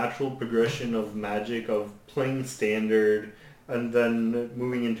taking the natural progression of Magic of playing Standard and then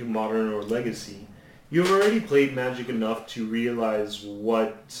moving into Modern or Legacy, you've already played Magic enough to realize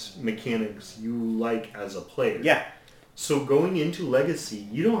what mechanics you like as a player. Yeah. So going into Legacy,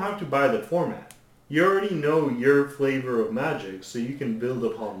 you don't have to buy the format. You already know your flavor of Magic, so you can build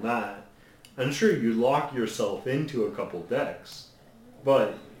upon that. And sure, you lock yourself into a couple decks,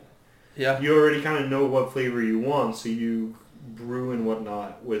 but you already kind of know what flavor you want, so you brew and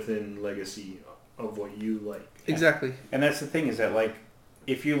whatnot within Legacy of what you like. Exactly. And that's the thing is that like,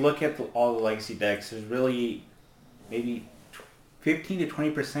 if you look at all the Legacy decks, there's really maybe 15 to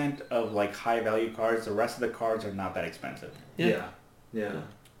 20% of like high value cards. The rest of the cards are not that expensive. Yeah.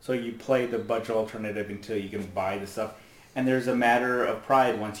 So you play the budget alternative until you can buy the stuff. And there's a matter of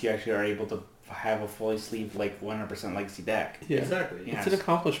pride once you actually are able to have a fully sleeved, like 100% Legacy deck. Yeah. Exactly. It's an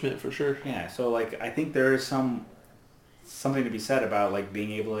accomplishment for sure. Yeah, so like I think there is something to be said about like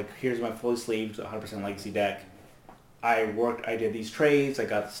being able to, like, here's my fully sleeved 100% Legacy deck. I did these trades, I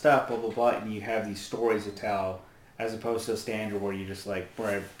got the stuff, blah, blah, blah, and you have these stories to tell as opposed to a standard where you just like,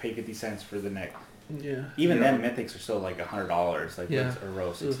 where I pay 50 cents for the neck. Yeah. Even then, mythics are still like $100, like Yeah. a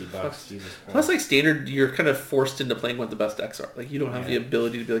row, $60. Jesus Christ. Plus, like Standard, you're kind of forced into playing what the best decks are. Like you don't have the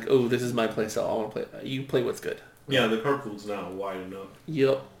ability to be like, oh, this is my playstyle. I want to play. You play what's good. Yeah, the card pool's now wide enough.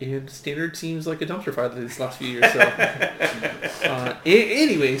 Yep, and Standard seems like a dumpster fire these last few years. So,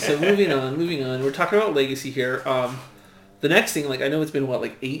 anyway, so moving on. We're talking about Legacy here. The next thing, like I know it's been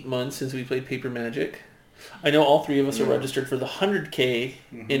like 8 months since we played Paper Magic. I know all 3 of us are registered for the 100K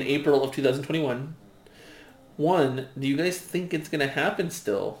in April of 2021. 1, do you guys think it's gonna happen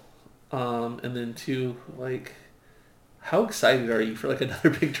still? And then 2, like, how excited are you for like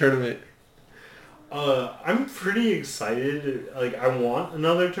another big tournament? I'm pretty excited. Like, I want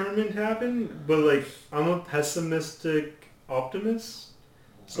another tournament to happen, but like, I'm a pessimistic optimist.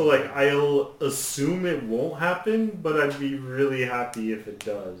 So like, I'll assume it won't happen, but I'd be really happy if it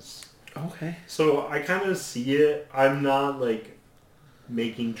does. Okay. So I kind of see it. I'm not like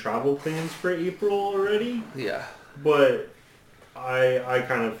making travel plans for April already. Yeah. But I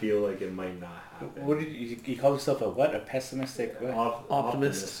kind of feel like it might not happen. What did you call yourself a what? A pessimistic what?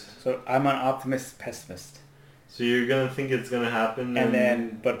 Optimist. So I'm an optimist pessimist. So you're going to think it's going to happen? And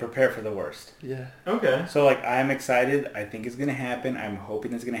then, but prepare for the worst. Yeah. Okay. So like, I'm excited. I think it's going to happen. I'm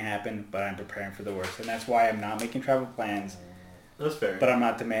hoping it's going to happen, but I'm preparing for the worst. And that's why I'm not making travel plans. That's fair. But I'm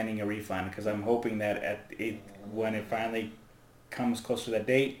not demanding a refund because I'm hoping that when it finally comes closer to that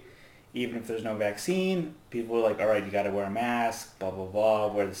date, even if there's no vaccine, people are like, all right, you got to wear a mask, blah, blah, blah,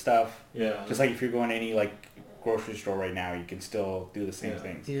 wear the stuff. Yeah. Just like if you're going to any like grocery store right now, you can still do the same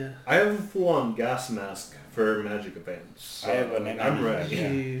things. Yeah. I have a full-on gas mask for Magic events. So I have an I'm ready.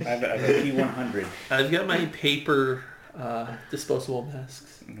 Yeah. I have a P100. I've got my paper disposable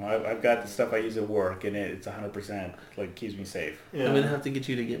masks. You know, I've got the stuff I use at work, and it's 100%, like, keeps me safe. Yeah. I'm gonna have to get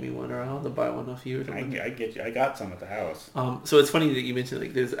you to get me one, or I'll have to buy one off you. Or something. I get you. I got some at the house. So it's funny that you mentioned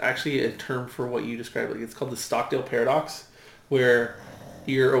like there's actually a term for what you described. Like it's called the Stockdale paradox, where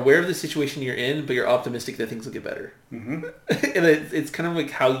you're aware of the situation you're in, but you're optimistic that things will get better. Mm-hmm. And it's kind of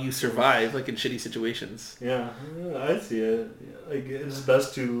like how you survive, like in shitty situations. Yeah, I see it. Like it's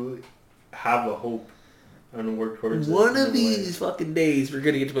best to have a hope and work towards it. One of these fucking days, we're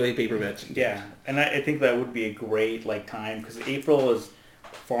gonna get to play Paper Magic. Yeah, and I think that would be a great like time because April is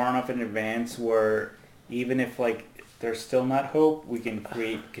far enough in advance where even if like there's still not hope, we can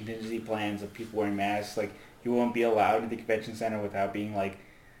create contingency plans of people wearing masks. Like you won't be allowed in the convention center without being like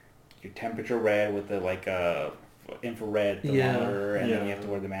your temperature read with the like infrared thermometer, and then you have to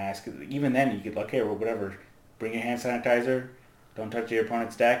wear the mask. Even then, you could okay or whatever, bring your hand sanitizer. Don't touch your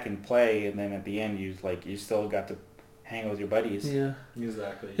opponent's deck and play, and then at the end you still got to hang out with your buddies. Yeah,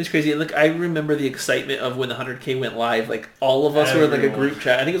 exactly. It's crazy. Look, I remember the excitement of when the 100K went live. Like all of us were in like a group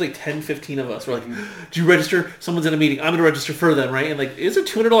chat. I think it was like 10, 15 of us. We're like, "Do you register? Someone's in a meeting. I'm gonna register for them, right?" And like, it's a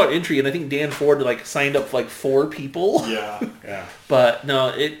 $200 entry, and I think Dan Ford like signed up like 4 people. Yeah, yeah. But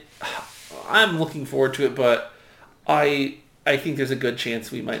no, I'm looking forward to it, but I think there's a good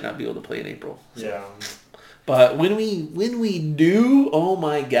chance we might not be able to play in April. So. Yeah. But when we do, oh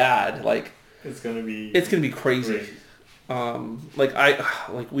my god, like it's gonna be crazy.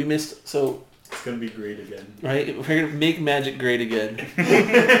 Great. We missed so. It's gonna be great again. Right, we're gonna make Magic great again.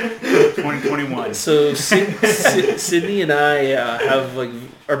 2021. So Sydney and I have like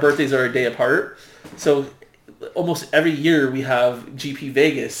our birthdays are a day apart. So almost every year we have GP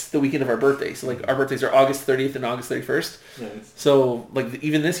Vegas the weekend of our birthday. So like our birthdays are August 30th and August 31st. Nice. So like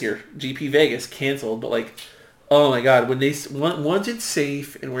even this year, GP Vegas canceled. But like, oh my god, when once it's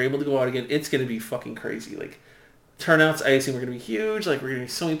safe and we're able to go out again, it's gonna be fucking crazy. Like. Turnouts, I assume, are going to be huge. Like, we're going to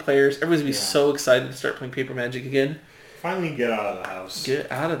be so many players. Everybody's going to be so excited to start playing Paper Magic again. Finally get out of the house.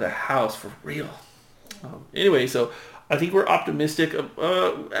 Get out of the house for real. Anyway, so I think we're optimistic.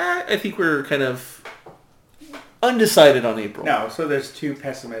 I think we're kind of undecided on April. No, so there's 2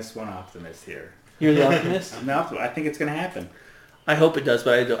 pessimists, 1 optimist here. You're the optimist? I'm the optimist. I think it's going to happen. I hope it does,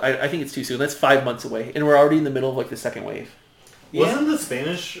 but I think it's too soon. That's 5 months away, and we're already in the middle of, like, the second wave. Wasn't the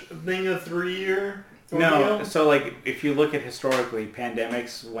Spanish thing a 3-year... No, so like if you look at historically,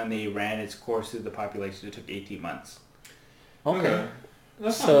 pandemics, when they ran its course through the population, it took 18 months. Okay.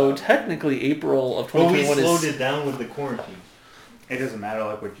 So technically April of 2021 Well, we slowed it down with the quarantine. It doesn't matter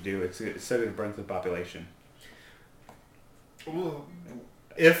like what you do. It's still going to burn through the population. Well,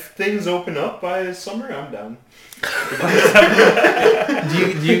 if things open up by summer, I'm down.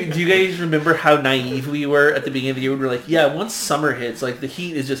 do you guys remember how naive we were at the beginning of the year? We were like, yeah, once summer hits, like the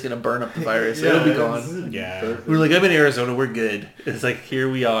heat is just going to burn up the virus. It'll be gone. Yeah. We were like, I'm in Arizona, we're good. It's like, here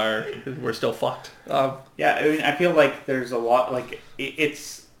we are. We're still fucked. Yeah, I mean, I feel like there's a lot, like,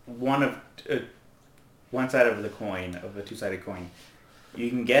 it's one side of the coin, of a 2-sided coin. You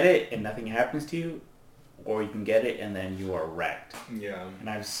can get it and nothing happens to you, or you can get it and then you are wrecked. Yeah. And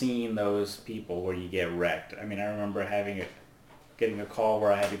I've seen those people where you get wrecked. I mean, I remember getting a call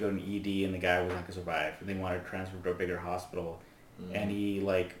where I had to go to an ED and the guy was not going to survive. And they wanted to transfer to a bigger hospital. Mm-hmm. And he,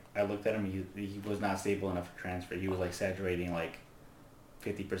 like, I looked at him, he was not stable enough to transfer. He was, like, saturating, like,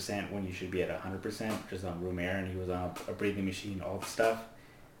 50% when you should be at 100% just on room air. And he was on a breathing machine, all the stuff.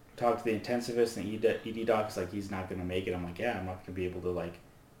 Talked to the intensivist and ED doc is like, he's not going to make it. I'm like, yeah, I'm not going to be able to, like,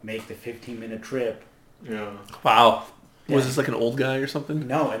 make the 15-minute trip. Yeah. Wow. Yeah. Was this like an old guy or something?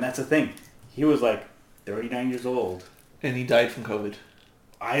 No, and that's the thing. He was like 39 years old. And he died from COVID.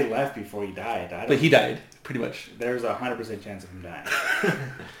 I left before he died. But he died, pretty much. There's a 100% chance of him dying.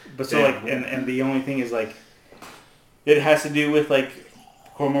 But so like, and the only thing is like, it has to do with like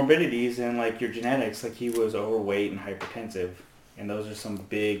comorbidities and like your genetics. Like he was overweight and hypertensive. And those are some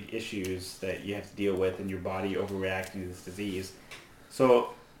big issues that you have to deal with and your body overreacting to this disease.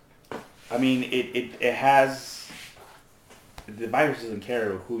 So... I mean, it has... The virus doesn't care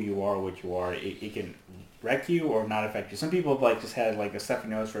who you are or what you are. It can wreck you or not affect you. Some people have like just had like a stuffy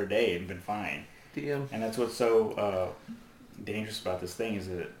nose for a day and been fine. Damn. And that's what's so dangerous about this thing is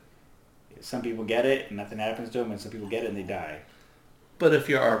that some people get it and nothing happens to them, and some people get it and they die. But if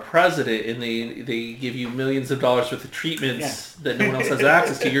you're our president and they give you millions of dollars worth of treatments that no one else has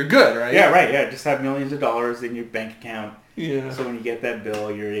access to, you're good, right? Yeah, right. Yeah, just have millions of dollars in your bank account. Yeah. So when you get that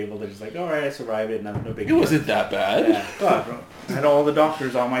bill, you're able to just like, all right, I survived it. No big deal. It wasn't that bad. Yeah. God, I had all the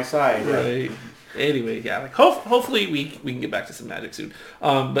doctors on my side. Right. Anyway, yeah. Like hopefully we can get back to some magic soon.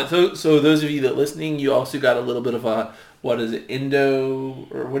 But so those of you that are listening, you also got a little bit of a what did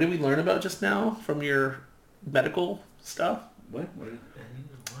we learn about just now from your medical stuff? What?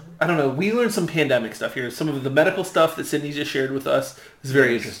 I don't know. We learned some pandemic stuff here. Some of the medical stuff that Sydney just shared with us is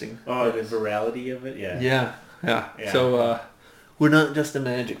very interesting. Oh, the virality of it? Yeah. Yeah. So we're not just a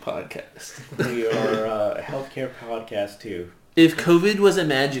magic podcast. We are a healthcare podcast too. If COVID was a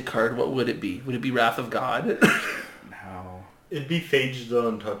magic card, what would it be? Would it be Wrath of God? No. It'd be Phage the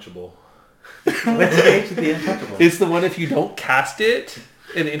Untouchable. What's Phage the Untouchable? It's the one if you don't cast it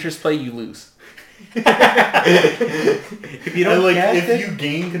in interest play, you lose. If you don't if you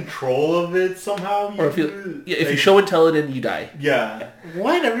gain control of it somehow, or if you show and tell it and you die. Yeah.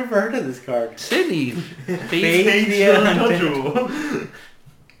 What? I've never heard of this card. Sydney. Phage the Untouchable.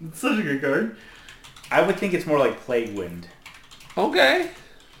 It's such a good card. I would think it's more like Plague Wind. Okay,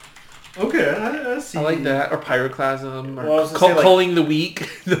 I see. I like that. Or Pyroclasm. Or well, culling the weak.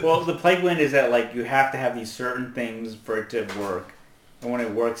 Well, the Plague Wind is that like you have to have these certain things for it to work. And when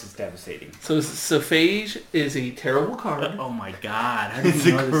it works, it's devastating. So Phage is a terrible card. Oh my god. It's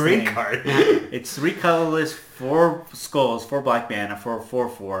a great card. It's 3 colorless, 4 skulls, 4 black mana, for a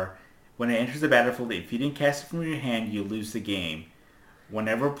 4/4. When it enters the battlefield, if you didn't cast it from your hand, you lose the game.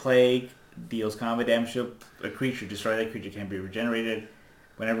 Whenever Plague deals combat damage to a creature, destroy that creature can be regenerated.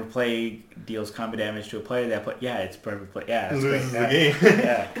 whenever play deals combat damage to a player, that play, it's perfect play. Yeah, it's loses great. the game.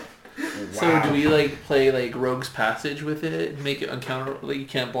 Yeah. Wow. So do we like play like Rogue's Passage with it and make it uncounterable? Like you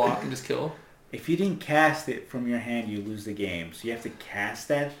can't block and just kill? If you didn't cast it from your hand, you lose the game. So you have to cast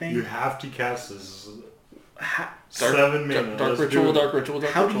that thing? You have to cast this. Dark 7 mana. Dark Ritual.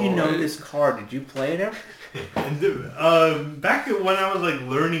 How do you know this card? Did you play it ever? Back when I was like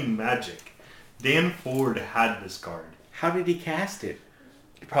learning Magic, Dan Ford had this card. How did he cast it?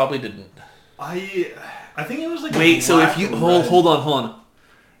 He probably didn't. I think it was like wait. So if you hold on.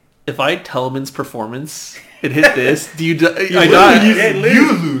 If I had Teleman's Performance and hit this, do you? I die. You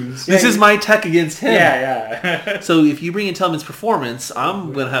lose. This is my tech against him. Yeah. So if you bring in Teleman's Performance,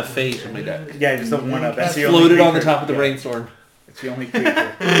 I'm gonna have Phage in my deck. Yeah, just don't one up. That's the floated on the top of the Brainstorm. It's the only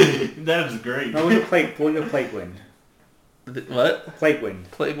creature. That's great. No, look at Plague Wind. What? Plague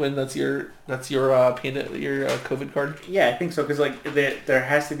Wind. Plague Wind. That's your panda, your COVID card. Yeah, I think so. Because like there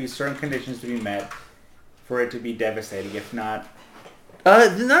has to be certain conditions to be met for it to be devastating. If not,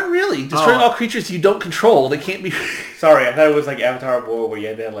 not really. Destroy all creatures you don't control. They can't be. Sorry, I thought it was like Avatar of War where you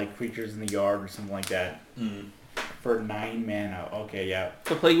had to have like creatures in the yard or something like that. For 9 mana. Okay, yeah.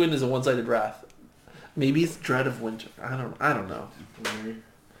 The Plague Wind is a one-sided wrath. Maybe it's Dread of Winter. I don't know.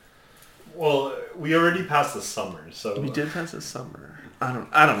 Well, we already passed the summer, so we did pass the summer. I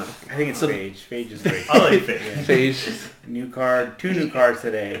don't know. I think it's Phage. Phage is great. I like Phage. Phage. New card. 2 new cards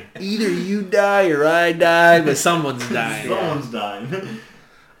today. Either you die or I die, but someone's dying. Someone's dying.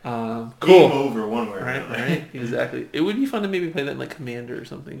 Cool. Game over one way or right, another. right, exactly. It would be fun to maybe play that in like Commander or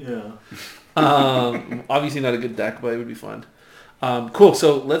something. Yeah. Obviously not a good deck, but it would be fun. Cool.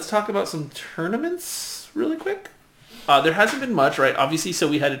 So let's talk about some tournaments really quick. There hasn't been much, right? Obviously, so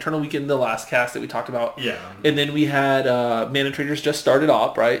we had Eternal Weekend, the last cast that we talked about. Yeah. And then we had Manatraders just started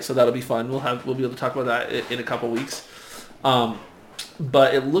up, right? So that'll be fun. We'll be able to talk about that in a couple weeks.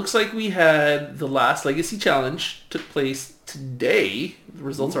 But it looks like we had the last Legacy Challenge took place today. The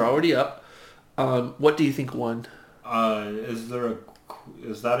results are already up. What do you think won? Is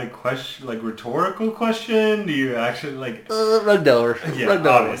that a question, like rhetorical question? Do you actually like? Rug Delver. Yeah, Rug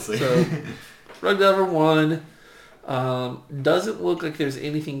Delver. obviously. So, Rug Delver won. Doesn't look like there's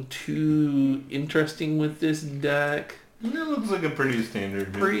anything too interesting with this deck. It looks like a pretty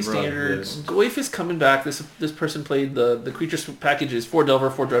standard. Pretty standard. Goyf is coming back. This person played the creatures package is 4 Delver,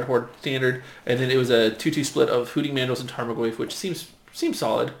 4 Dreadhorde standard, and then it was a 2/2 split of Hooting Mandrills and Tarmogoyf, which seems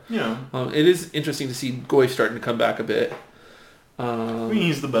solid. Yeah. It is interesting to see Goyf starting to come back a bit. I mean,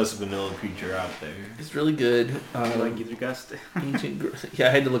 he's the best vanilla creature out there. It's really good. Like Aether Gust. Yeah, I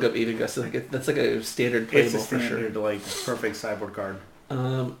had to look up Aether Gust. That's like a standard playable it's a standard, for sure. like perfect sideboard card.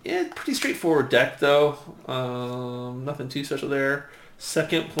 Yeah, pretty straightforward deck though. Nothing too special there.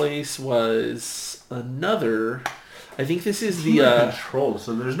 Second place was another. I think this is the control.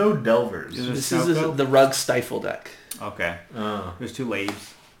 So there's no Delvers. This is the Rug Stifle deck. Okay. There's 2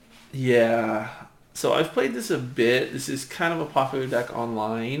 Laves. Yeah. So I've played this a bit. This is kind of a popular deck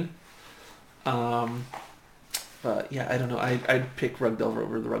online. But yeah, I don't know. I'd pick Rug Delver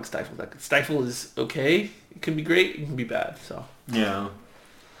over the Rug Stifle deck. Stifle is okay. It can be great. It can be bad. So yeah.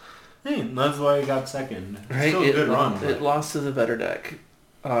 Hey, that's why I got second. Right? Still a good run. It lost to the better deck.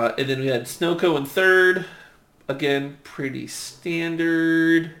 And then we had Snowco in third. Again, pretty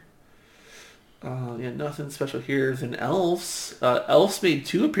standard. Yeah, nothing special here. Then Elves. Elves made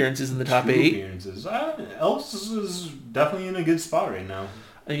 2 appearances in the top 8. Appearances. Elves is definitely in a good spot right now.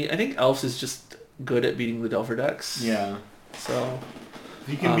 I mean, I think Elves is just good at beating the Delver decks. Yeah. So if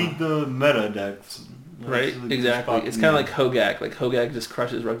you can beat the meta decks. Right, exactly. It's kind of like Hogak. Like Hogak just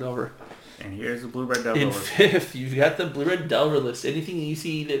crushes Rug Delver. And here's the Blue-Red Delver In list. 5th, you've got the Blue-Red Delver list. Anything you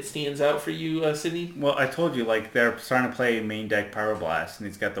see that stands out for you, Sydney? Well, I told you, like, they're starting to play main deck Power Blast, and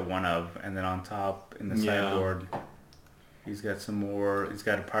he's got the 1-of, and then on top, in the sideboard, he's got some more, he's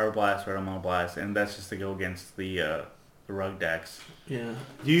got a Power Blast, Red Mono Blast, and that's just to go against the Rug decks. Yeah.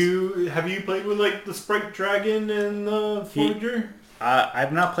 Have you played with, like, the Sprite Dragon and the Forger?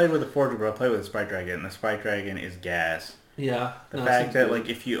 I've not played with the Forger, but I played with the Sprite Dragon, and the Sprite Dragon is gas. Yeah. The fact that, like,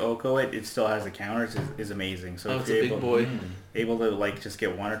 if you Oko it still has the counters is amazing. So if it's you're a big boy. able to, like, just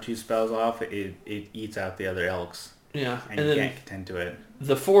get 1 or 2 spells off, it eats out the other elks. Yeah. And you can't contend to it.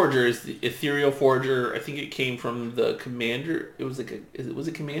 The Forger is the Ethereal Forger. I think it came from the Commander. It was like was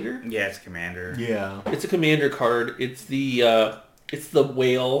it Commander? Yeah, it's Commander. Yeah. It's a Commander card. It's the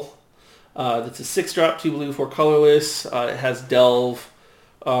Whale. That's a 6-drop, 2 blue, 4 colorless. It has Delve.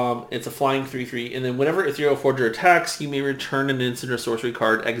 It's a flying 3/3, and then whenever Ethereal Forger attacks, you may return an instant or sorcery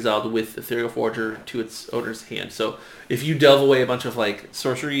card exiled with Ethereal Forger to its owner's hand. So if you delve away a bunch of like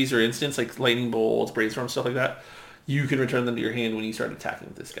sorceries or instants like Lightning Bolts, Brainstorm, stuff like that, you can return them to your hand when you start attacking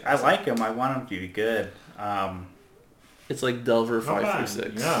with this guy. I like him. I want him to be good. It's like Delver 5 through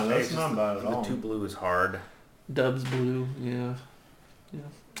 6. Yeah, that's not bad at all. The 2 blue is hard. Dubs blue, yeah.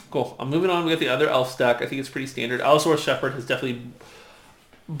 Cool. I'm moving on. We got the other elf stack. I think it's pretty standard. Allosaurus Shepherd has definitely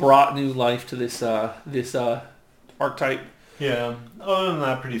brought new life to this archetype. Yeah. Other than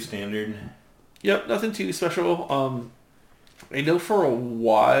that, pretty standard. Yep, nothing too special. I know for a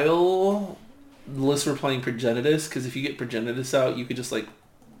while the lists were playing Progenitus, because if you get Progenitus out, you could just like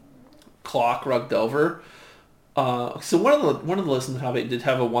clock Rug Delver. So one of the lists in the hobby did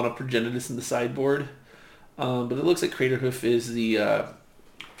have a 1-up Progenitus in the sideboard, but it looks like Craterhoof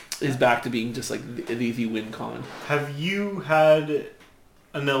is back to being just like the win con. Have you had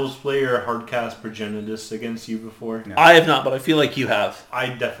an Elves player hardcast Progenitus against you before? No. I have not, but I feel like you have. I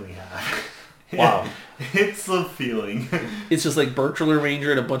definitely have. Wow. It's the feeling. It's just like Birchler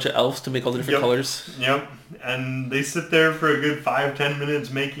Ranger and a bunch of elves to make all the different colors. Yep. And they sit there for a good 5-10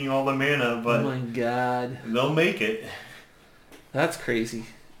 minutes making all the mana, but... Oh my god. They'll make it. That's crazy.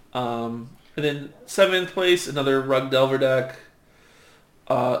 And then 7th place, another Rug Delver deck.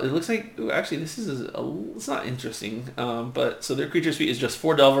 It looks like... Actually, this is... it's not interesting. But so their creature suite is just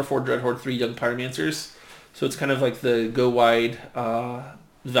 4 Delver, 4 Dreadhorde, 3 Young Pyromancers. So it's kind of like the go wide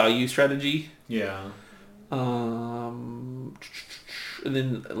value strategy. Yeah. And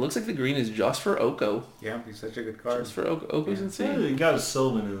then it looks like the green is just for Oko. Yeah, he's such a good card. Just for Oko. Oko's insane. Yeah, you got a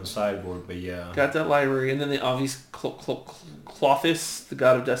Sylvan in the sideboard, but yeah. Got that library. And then the obvious Clothis, the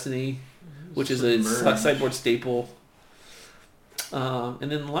God of Destiny, which is a sideboard staple. And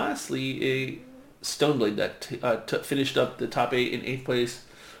then lastly, a Stoneblade deck finished up the top 8 in 8th place.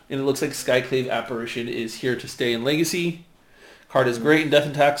 And it looks like Skyclave Apparition is here to stay in Legacy. Card is great in Death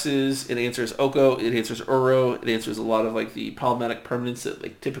and Taxes. It answers Oko. It answers Uro. It answers a lot of like the problematic permanents that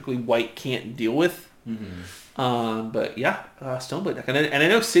like typically white can't deal with. Mm-hmm. But yeah, Stoneblade deck. And I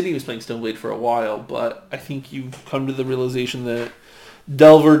know Sydney was playing Stoneblade for a while, but I think you've come to the realization that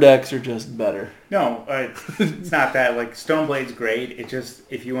Delver decks are just better. No, it's not that. Like, Stoneblade's great. It's just,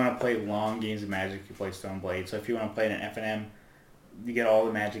 if you want to play long games of Magic, you play Stoneblade. So if you want to play in an FNM, you get all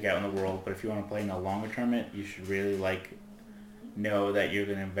the Magic out in the world. But if you want to play in a longer tournament, you should really know that you're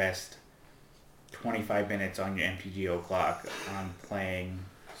going to invest 25 minutes on your MTGO clock on playing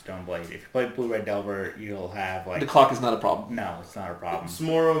Stoneblade. If you play Blue Red Delver, you'll have the clock is not a problem. No, it's not a problem. It's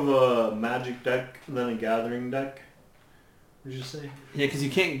more of a Magic deck than a Gathering deck. Would you say? Yeah, because you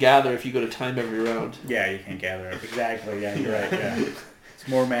can't gather if you go to time every round. Yeah, you can't gather. Exactly. Yeah, you're right. Yeah, it's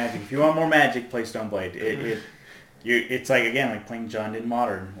more Magic. If you want more Magic, play Stoneblade. It's like playing John in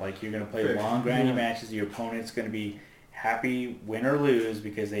Modern. Like, you're gonna play long, grindy matches. Your opponent's gonna be happy, win or lose,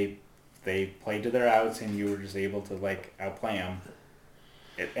 because they played to their outs and you were just able to outplay them.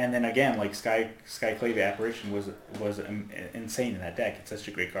 And then again, Skyclave Apparition was insane in that deck. It's such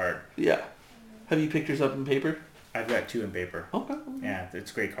a great card. Yeah. Have you picked yours up in paper? I've got 2 in paper. Okay. Yeah,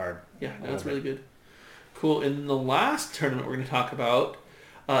 it's a great card. Yeah, that's really good. Cool. In the last tournament we're going to talk about,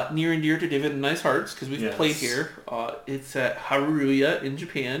 near and dear to David and Nice Hearts, because we've played here. It's at Haruya in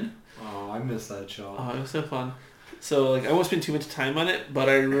Japan. Oh, I missed that show. Oh, it was so fun. So, I won't spend too much time on it, but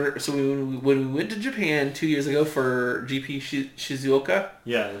I remember, so when we went to Japan 2 years ago for GP Shizuoka,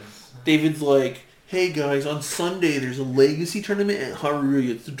 David's like, hey guys, on Sunday there's a Legacy tournament at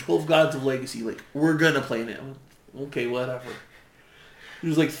Haruya. It's the 12 Gods of Legacy. We're going to play in it. Okay, whatever.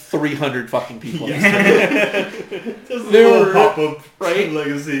 There's 300 fucking people. Yeah. Just a little pop-up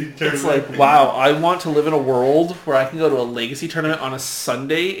Legacy tournament. It's like, wow, I want to live in a world where I can go to a Legacy tournament on a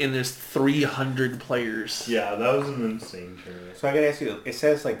Sunday and there's 300 players. Yeah, that was an insane tournament. So I gotta ask you, it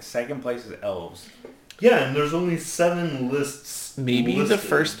says second place is Elves. Yeah, and there's only 7 lists. Maybe listed. The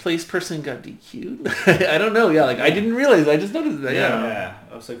first place person got DQ'd? I don't know. Yeah, I didn't realize. I just noticed that. Yeah.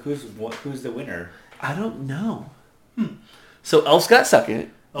 I was like, who's the winner? I don't know. So Elves got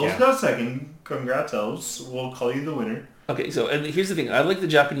second. Elves got second. Congrats, Elves. We'll call you the winner. Okay, so and here's the thing. I like the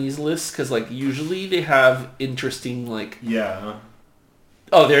Japanese lists because usually they have interesting Yeah.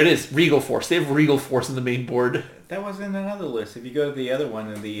 Oh, there it is. Regal Force. They have Regal Force in the main board. That was in another list. If you go to the other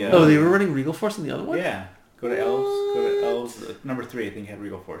one in the they were running Regal Force in the other one? Yeah. Go to Elves. Go to Elves. Number 3, I think, had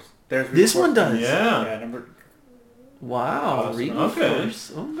Regal Force. There's Regal this Force. one does. Yeah. Yeah. Number. Wow. Awesome. Regal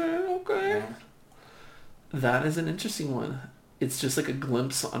Force. Okay. Yeah. That is an interesting one. It's just like a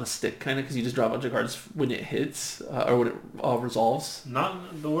glimpse on a stick, kind of, because you just draw a bunch of cards when it hits, or when it resolves.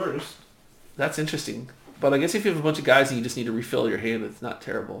 Not the worst. That's interesting. But I guess if you have a bunch of guys and you just need to refill your hand, it's not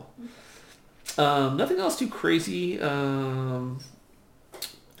terrible. Nothing else too crazy. Yeah.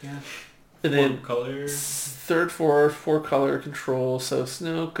 And then 4 color. Third, 4 color control. So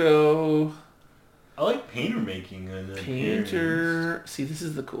Snoko. I like painter making. Painter. See, this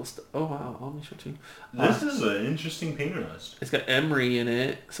is the cool stuff. Oh, wow. Let me show it to you. This is an interesting painter list. It's got emery in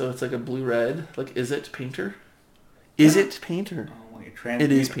it, so it's like a blue-red. Like, is it painter? Is it painter? Oh, like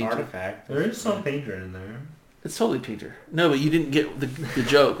it is painter. Artifact. There is some painter in there. It's totally painter. No, but you didn't get the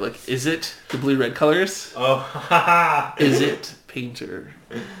joke. Like, is it the blue-red colors? Oh, is it painter?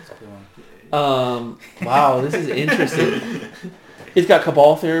 Wow, this is interesting. It's got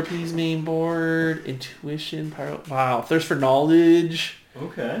Cabal Therapies main board, Intuition, Pyro. Wow, Thirst for Knowledge.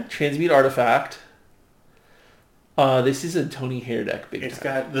 Okay. Transmute Artifact. This is a Tony Hair deck.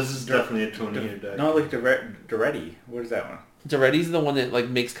 This is definitely a Tony Hair deck. No, like Duretti. What is that one? Duretti's the one that like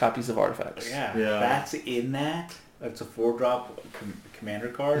makes copies of artifacts. Yeah. That's in that. That's a 4-drop commander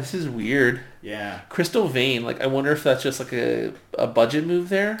card. This is weird. Yeah. Crystal Vein. Like, I wonder if that's just like a budget move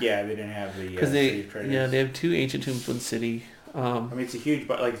there. Yeah, they didn't have the because they have 2 Ancient Tombs, 1 City. I mean, it's a huge,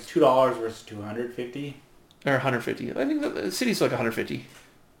 but like it's $2 versus $250 or $150. I think the city's like $150,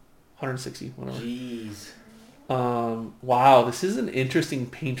 $160, whatever. Jeez. Wow, this is an interesting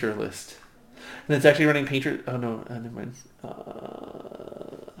painter list, and it's actually running painter. Oh no, never mind.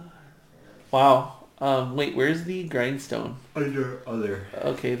 Wow. Wait, where's the grindstone? Other.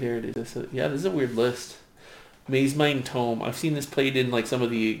 Okay, there it is. Yeah, this is a weird list. Maze Mine Tome. I've seen this played in like some of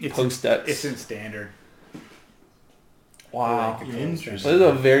the post decks. It's in standard. Wow. Interesting. This is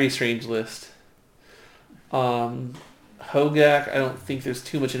a very strange list. Hogak, I don't think there's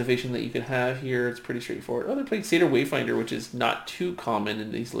too much innovation that you can have here. It's pretty straightforward. Oh, they're playing Satyr Wayfinder, which is not too common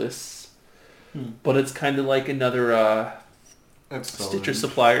in these lists. But it's kind of like another Stitcher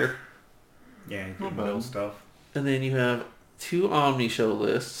supplier. Yeah, you can build stuff. And then you have 2 Omni Show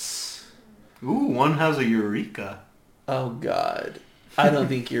lists. Ooh, one has a Eureka. Oh, God. I don't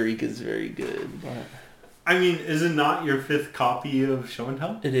think Eureka's very good, but... I mean, is it not your 5th copy of Show and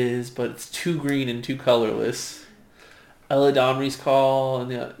Tell? It is, but it's 2 green and 2 colorless. Eladamri's Call,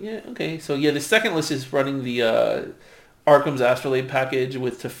 and okay. So the second list is running the Arkham's Astrolabe package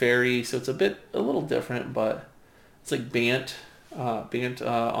with Teferi, so it's a little different, but it's like Bant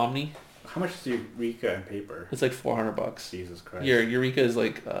Omni. How much is Eureka in paper? It's like $400. Jesus Christ. Eureka is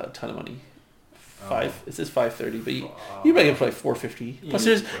like a ton of money. It says $530, but you might get for like $450. Plus,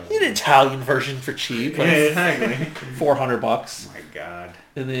 there's an Italian version for cheap, like $400. Oh my God!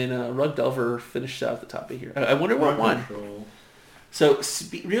 And then Rug Delver finished out the top of here. I wonder what won. So,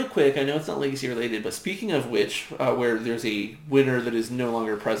 real quick, I know it's not legacy related, but speaking of which, where there's a winner that is no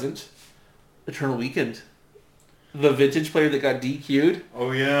longer present, Eternal Weekend, the vintage player that got DQ'd.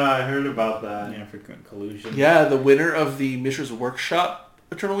 Oh yeah, I heard about that. Yeah, for collusion. Yeah, the winner of the Mishra's Workshop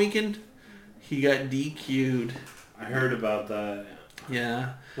Eternal Weekend. He got DQ'd. I heard about that.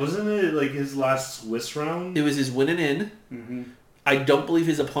 Yeah. Wasn't it like his last Swiss round? It was his win and in. Mm-hmm. I don't believe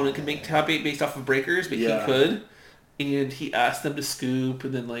his opponent could make top 8 based off of breakers, but he could. And he asked them to scoop,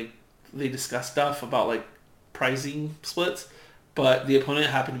 and then like they discussed stuff about like pricing splits. But the opponent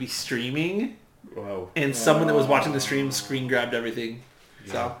happened to be streaming. Whoa. And someone that was watching the stream screen grabbed everything.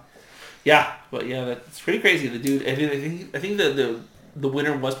 Yeah. So, yeah. But yeah, that's pretty crazy. The dude, I think the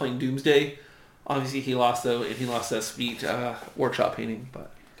winner was playing Doomsday. Obviously, he lost though, and he lost that sweet workshop painting.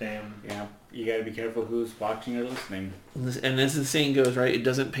 But damn, yeah, you got to be careful who's watching or listening. And as the saying goes, right, it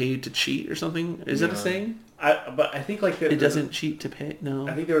doesn't pay to cheat or something. Is that a saying? But I think like it doesn't cheat to pay. No,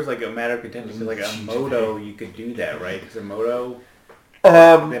 I think there was like a matter of contention. So like a Moto, you could do that, right? Because a Moto, they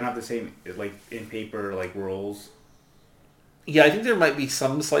don't have the same like in paper like rules. Yeah, I think there might be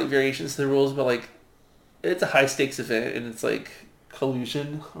some slight variations to the rules, but like it's a high stakes event, and it's like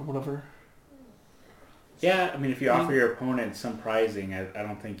collusion or whatever. Yeah, I mean, if you offer your opponent some prizing, I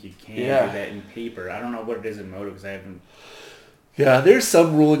don't think you can do that in paper. I don't know what it is in Moto because I haven't... Yeah, there's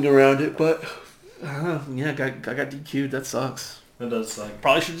some ruling around it, but... I got DQ'd. That sucks. That does suck.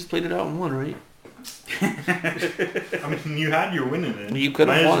 Probably should have just played it out and won, right? I mean, you had your win in it. You could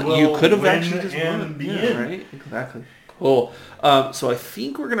have won. You could have actually just won. Yeah, right? Exactly. Cool. So I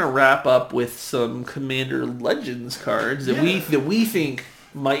think we're going to wrap up with some Commander Legends cards that we think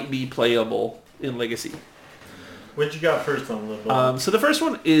might be playable in Legacy. What you got first on the So the first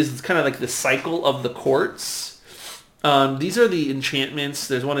one is kind of like the Cycle of the Courts. These are the enchantments.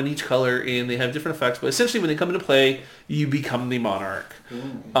 There's one in each color, and they have different effects. But essentially, when they come into play, you become the monarch.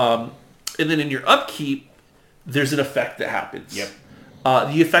 And then in your upkeep, there's an effect that happens. Yep.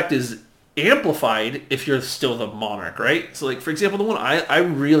 The effect is amplified if you're still the monarch, right? So, like for example, the one I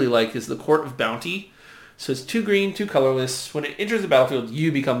really like is the Court of Bounty. So it's 2 green, 2 colorless. When it enters the battlefield,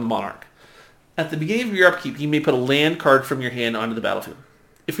 you become the monarch. At the beginning of your upkeep, you may put a land card from your hand onto the battlefield.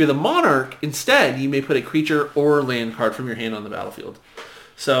 If you're the monarch, instead, you may put a creature or land card from your hand on the battlefield.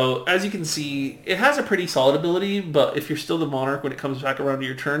 So as you can see, it has a pretty solid ability, but if you're still the Monarch when it comes back around to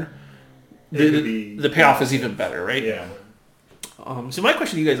your turn, the payoff is even better, right? Yeah. So my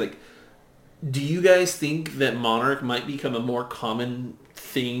question to you guys, like, do you guys think that Monarch might become a more common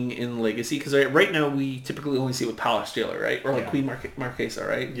thing in Legacy? Because right now we typically only see it with Palace Jailer, right? Or like Queen Marquesa,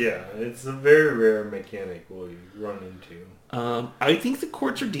 right? Yeah, it's a very rare mechanic we'll run into. I think the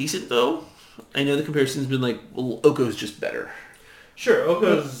courts are decent, though. I know the comparison's been like, well, Oko's just better. Sure,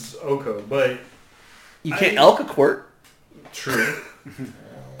 Oko's Oko, but... You can't elk a court. True.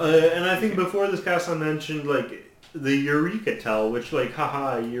 And I think before this cast I mentioned, like, the Eureka Tell, which, like,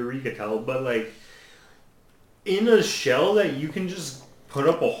 haha, Eureka Tell, but, like, in a shell that you can just put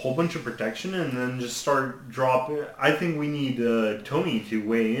up a whole bunch of protection and then just start dropping... I think we need Tony to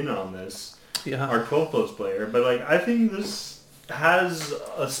weigh in on this, our 12-post player, but, like, I think this has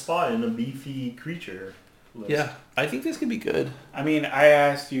a spot in a beefy creature list. Yeah, I think this could be good. I mean, I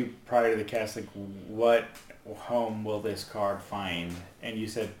asked you prior to the cast, like, what home will this card find? And you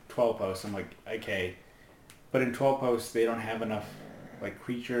said 12 posts. I'm like, okay. But in 12 posts, they don't have enough like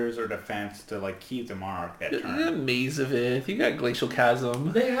creatures or defense to like keep the Monarch that turn. Maze of it. You got Glacial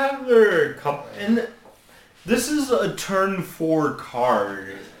Chasm. They have their couple, and this is a turn 4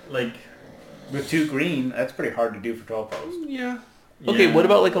 card. Like with 2 green, that's pretty hard to do for 12 posts. Yeah. Okay, what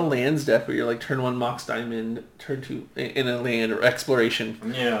about like a lands deck where you're like turn 1 Mox Diamond, turn 2 in a land or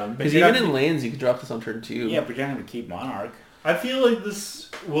exploration? Yeah, because even in lands you can drop this on turn 2. Yeah, but you're not going to keep Monarch. I feel like this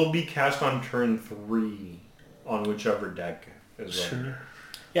will be cast on turn 3 on whichever deck is running. Sure.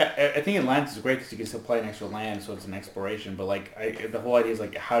 Yeah, I think in lands is great because you can still play an extra land, so it's an exploration. But like, the whole idea is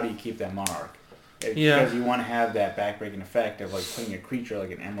like, how do you keep that Monarch? Because you want to have that backbreaking effect of like putting a creature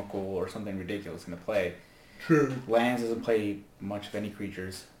like an Emrakul or something ridiculous into play. True. Lands doesn't play much of any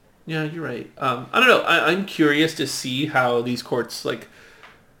creatures. Yeah, you're right. I don't know. I'm curious to see how these courts like.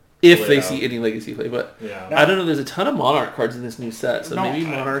 If they see any Legacy play, but I don't know. There's a ton of Monarch cards in this new set, so maybe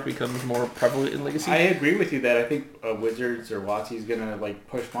Monarch becomes more prevalent in Legacy. I agree with you that I think Wizards or WotC is gonna like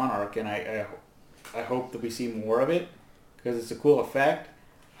push Monarch, and I hope that we see more of it because it's a cool effect.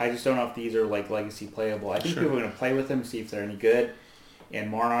 I just don't know if these are like Legacy playable. I think people are gonna play with them, see if they're any good,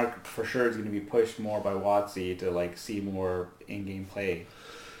 and Monarch for sure is gonna be pushed more by WotC to like see more in-game play.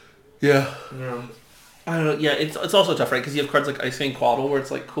 Yeah. I don't know. Yeah, it's also tough, right? Because you have cards like Ice Fang Quaddle, where it's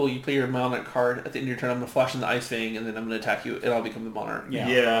like, cool, you play your Monarch card at the end of your turn. I'm gonna flash in the Ice Fang, and then I'm gonna attack you, and I'll become the Monarch.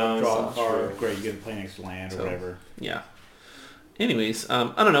 Yeah. Draw a card. Great, you get to play next to land or whatever. Yeah. Anyways,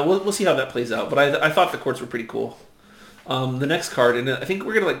 I don't know. We'll see how that plays out. But I thought the courts were pretty cool. The next card, and I think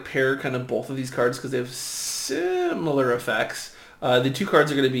we're gonna like pair kind of both of these cards because they have similar effects. The 2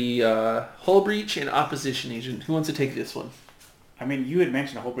 cards are gonna be Hull Breach and Opposition Agent. Who wants to take this one? I mean, you had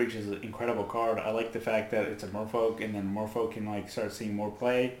mentioned Hull Breach is an incredible card. I like the fact that it's a Merfolk, and then Merfolk can like start seeing more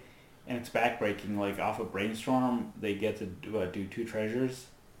play, and it's backbreaking. Like off of Brainstorm, they get to do 2 treasures.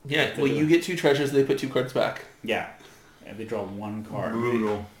 Yeah, well, you get 2 treasures, they put 2 cards back. Yeah, and they draw 1 card.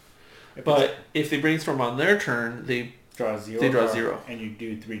 Brutal. But if they Brainstorm on their turn, they draw 0. They draw 0, and you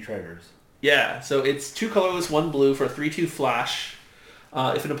do 3 treasures. Yeah, so it's 2 colorless, 1 blue for a 3/2 flash.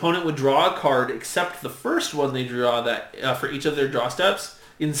 If an opponent would draw a card except the first one they draw that for each of their draw steps,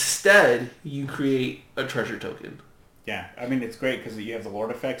 instead you create a treasure token. Yeah, I mean it's great because you have the Lord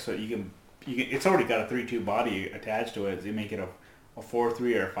effect, so you can it's already got a 3/2 body attached to it. So you make it a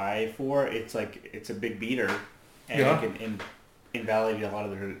 4/3 or a 5/4. It's like it's a big beater, and you can invalidate a lot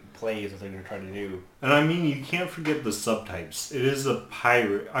of their plays that they're going to try to do. And I mean, you can't forget the subtypes. It is a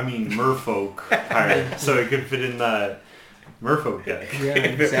pirate. I mean, Merfolk pirate, so it could fit in the Merfolk deck. Yeah,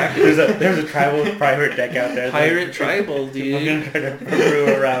 exactly. there's a tribal pirate deck out there. Pirate tribal, dude. I'm gonna try to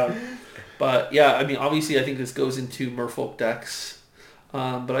brew around. But yeah, I mean, obviously, I think this goes into Merfolk decks.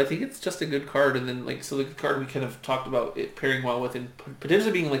 But I think it's just a good card, and then like so the card we kind of talked about it pairing well with, and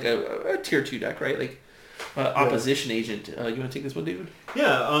potentially being like a tier 2 deck, right? Like Opposition Agent. You want to take this one, David?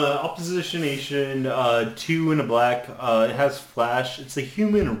 Yeah, Opposition Agent, 2 and a black. It has flash. It's a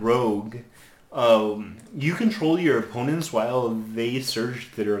human rogue. You control your opponents while they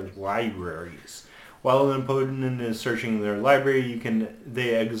search their libraries. While an opponent is searching their library,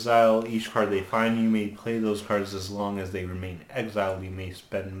 they exile each card they find. You may play those cards as long as they remain exiled. You may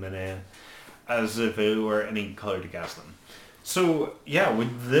spend mana as if it were any color to cast them. So yeah,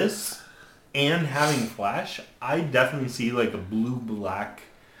 with this and having flash, I definitely see like a blue-black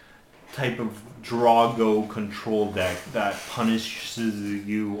type of draw-go control deck that punishes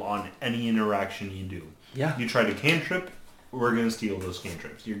you on any interaction you do. Yeah. You try to cantrip, we're going to steal those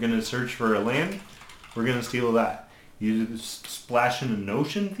cantrips. You're going to search for a land, we're going to steal that. You splash in a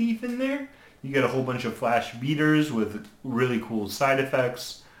Notion Thief in there, You get a whole bunch of flash beaters with really cool side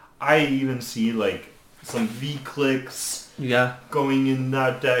effects. I even see like some V-clicks going in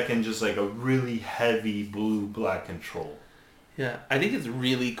that deck and just like a really heavy blue-black control. Yeah, I think it's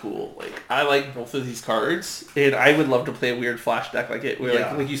really cool. Like, I like both of these cards, and I would love to play a weird flash deck like it,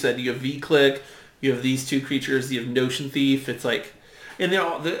 where like you said, you have V-click, you have these two creatures, you have Notion Thief. It's like, and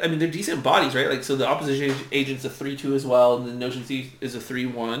they're decent bodies, right? Like, so the opposition agent's a 3/2 as well, and the Notion Thief is a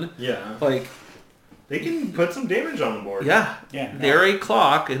 3/1. Yeah. Like, they can put some damage on the board. Yeah. They're a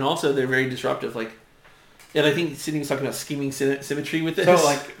clock, and also they're very disruptive. Like, and I think Sydney was talking about scheming symmetry with this. So,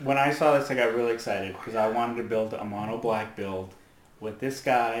 like, when I saw this, I got really excited because I wanted to build a mono black build with this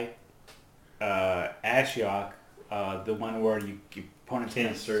guy, Ashiok, the one where you opponents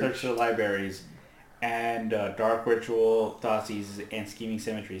can search the libraries, and Dark Ritual, Thoughtseize, and Scheming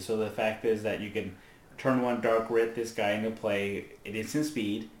Symmetry. So the fact is that you can turn 1 Dark Rit this guy into play at instant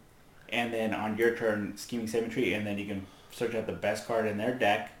speed, and then on your turn, Scheming Symmetry, and then you can search out the best card in their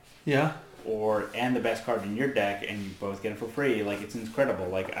deck. Yeah. And the best card in your deck, and you both get it for free. Like, it's incredible.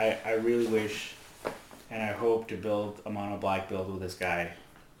 Like, I really wish, and I hope to build a mono black build with this guy.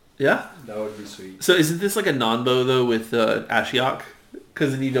 Yeah? That would be sweet. So isn't this like a non-bow, though, with Ashiok?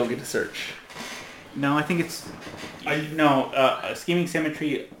 Because then you don't get to search. No, I think it's... Scheming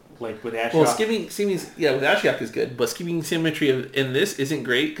Symmetry, like, with Ashiok... Well, scheming with Ashiok is good, but Scheming Symmetry in this isn't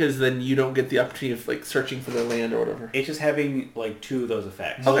great, because then you don't get the opportunity of, like, searching for their land or whatever. It's just having, like, 2 of those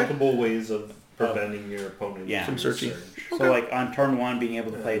effects. Multiple ways of preventing your opponent from searching. So, like, on turn 1, being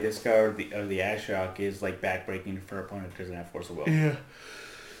able to play this card of the Ashiok is, like, backbreaking for an opponent who doesn't have Force of Will. Yeah.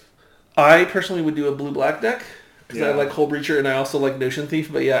 I personally would do a blue-black deck, because I like Hull Breacher and I also like Notion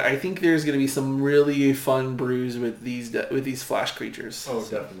Thief. But yeah, I think there's going to be some really fun brews with these flash creatures. Oh,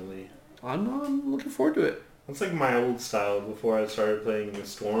 definitely. I'm looking forward to it. That's like my old style. Before I started playing the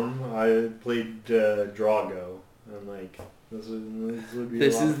Storm, I played Drago. And like, this would be a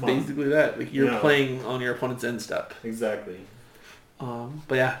lot of fun. Basically that. Like, you're playing on your opponent's end step. Exactly.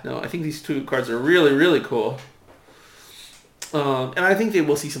 But yeah, no, I think these 2 cards are really, really cool. And I think they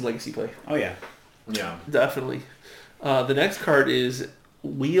will see some legacy play. Oh, yeah. Yeah. Definitely. The next card is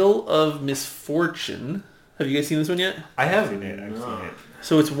Wheel of Misfortune. Have you guys seen this one yet? I haven't. I've seen it.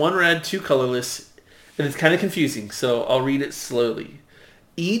 So it's 1 red, 2 colorless, and it's kind of confusing, so I'll read it slowly.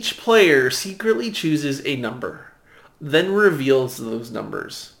 Each player secretly chooses a number, then reveals those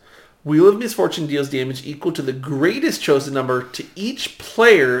numbers. Wheel of Misfortune deals damage equal to the greatest chosen number to each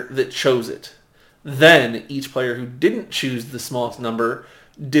player that chose it. Then each player who didn't choose the smallest number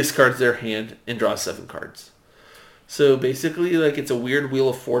discards their hand and draws 7 cards. So basically, like, it's a weird Wheel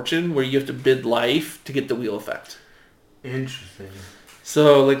of Fortune where you have to bid life to get the wheel effect. Interesting.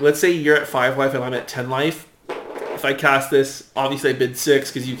 So, like, let's say you're at 5 life and I'm at 10 life. If I cast this, obviously I bid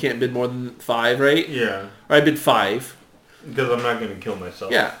 6 because you can't bid more than 5, right? Yeah. Or I bid 5. Because I'm not going to kill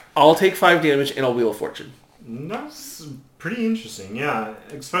myself. Yeah. I'll take 5 damage and I'll Wheel of Fortune. That's pretty interesting, yeah.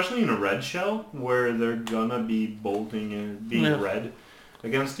 Especially in a red shell where they're going to be bolting and being red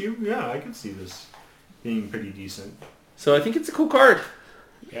against you. Yeah, I could see this being pretty decent. So I think it's a cool card.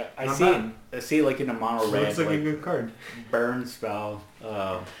 Yeah, I see like in a mono red. Looks like a good card. Burn spell.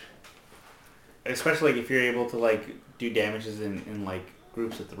 Especially like if you're able to like do damages in like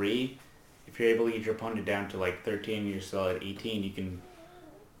groups of 3. If you're able to get your opponent down to like 13, you're still at 18, you can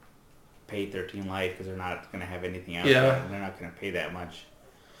pay 13 life because they're not going to have anything else. Yeah. And they're not going to pay that much.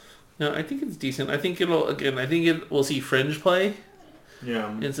 No, I think it's decent. I think we'll see Fringe play. Yeah.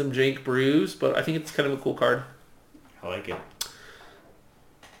 And some jank brews, but I think it's kind of a cool card. I like it.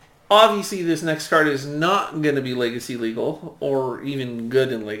 Obviously, this next card is not going to be Legacy legal or even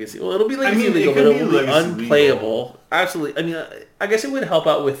good in Legacy. Well, it'll be Legacy legal, but it will be unplayable. Legal. Absolutely. I mean, I guess it would help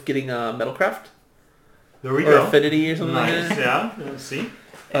out with getting Metalcraft. There we go. Or Affinity or something like that. Yeah. Let's see.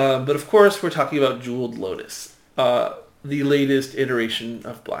 But of course, we're talking about Jeweled Lotus, the latest iteration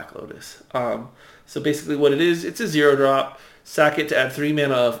of Black Lotus. So basically what it is, it's a 0-drop. Sack it to add 3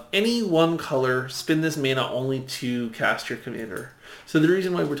 mana of any one color. Spend this mana only to cast your commander. So the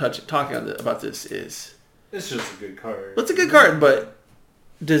reason why we're talking about this is... It's just a good card. It's a good card, but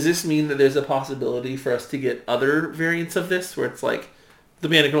does this mean that there's a possibility for us to get other variants of this, where it's like, the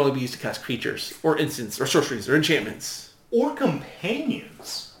mana can only be used to cast creatures, or instants, or sorceries, or enchantments? Or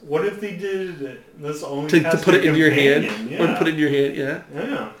companions. What if they did this only to put it into your hand? Yeah. Or put it in your hand, yeah.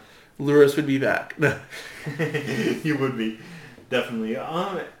 Yeah. Lurrus would be back. He would be. Definitely.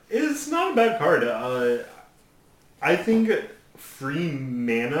 It's not a bad card. I think free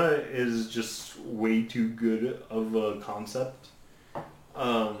mana is just way too good of a concept.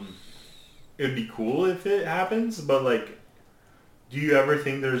 It would be cool if it happens, but like do you ever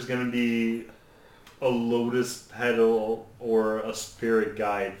think there's going to be a Lotus Petal or a Spirit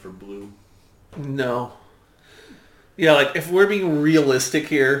Guide for blue? No. Yeah, like, if we're being realistic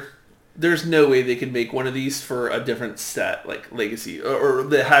here, there's no way they could make one of these for a different set, like Legacy, or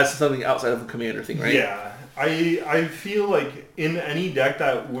that has something outside of a Commander thing, right? Yeah. I feel like in any deck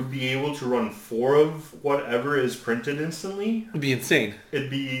that would be able to run 4 of whatever is printed instantly... It'd be insane.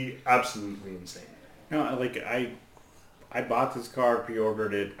 It'd be absolutely insane. No, like, I bought this card,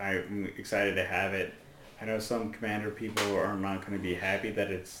 pre-ordered it. I'm excited to have it. I know some Commander people are not going to be happy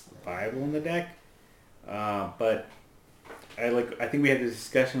that it's viable in the deck. But I think we had this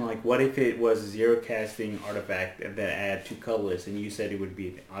discussion, like, what if it was a 0 casting artifact and then add 2 colorless, and you said it would be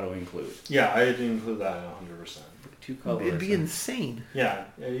an auto include. Yeah, I did include that 100%. 2 colorless. It'd be insane. Yeah,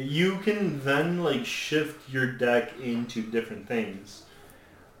 you can then like shift your deck into different things,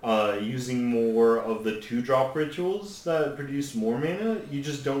 using more of the 2-drop rituals that produce more mana. You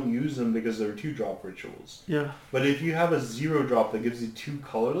just don't use them because they're 2-drop rituals. Yeah. But if you have a 0-drop that gives you 2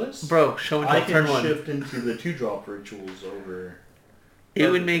 colorless, bro, show and tell, I can turn 1. shift into the 2-drop rituals over.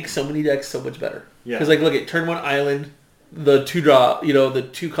 It would make so many decks so much better. Yeah. Because, like, look at turn 1 Island, the 2-drop, the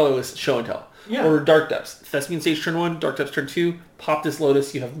 2 colorless show and tell. Yeah. Or Dark Depths. Thespian Sage turn 1, Dark Depths turn 2, pop this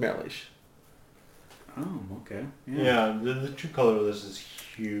Lotus, you have Marriage. Oh, okay. Yeah, the 2 colorless is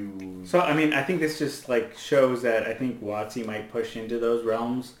huge. So, I mean, I think this just, like, shows that I think WotC might push into those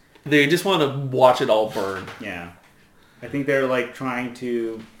realms. They just want to watch it all burn. Yeah. I think they're, like, trying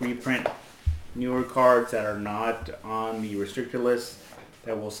to reprint newer cards that are not on the restrictor list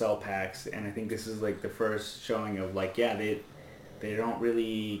that will sell packs. And I think this is, like, the first showing of, like, yeah, they don't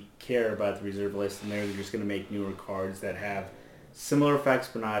really care about the reserve list, and they're just going to make newer cards that have similar effects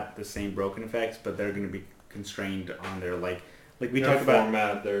but not the same broken effects, but they're going to be constrained on their, like we talked about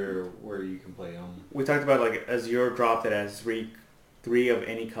format there where you can play on. We talked about, like, a 0-drop that has three of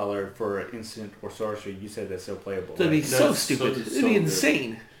any color for instant or sorcery. You said that's so playable. That'd be so stupid. It'd be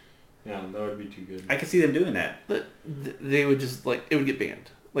insane. Yeah, that would be too good. I could see them doing that. But they would just, like, it would get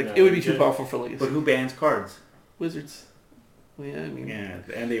banned. Like, Yeah, it would be too powerful for Legacy. But who bans cards? Wizards. Well, yeah, I mean... Yeah,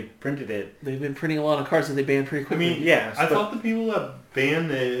 and they printed it. They've been printing a lot of cards that they ban pretty I quickly. mean, yeah. I thought the people that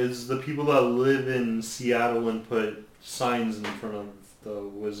ban it is the people that live in Seattle and put signs in front of the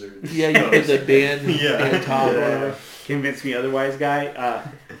Wizards. Yeah, you put the ban top or whatever. Convince me otherwise, guy.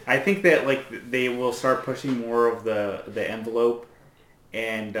 I think that, like, they will start pushing more of the envelope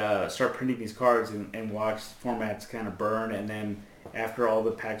and start printing these cards and watch formats kind of burn, and then after all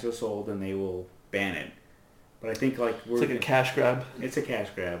the packs are sold, then they will ban it. But I think, like, it's like a cash grab. It's a cash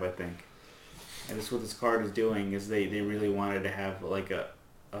grab, I think. And that's what this card is doing, is they really wanted to have, like,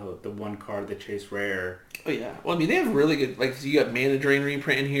 the one card that chased rare. Oh, yeah. Well, I mean, they have really good... Like, so you got Mana Drain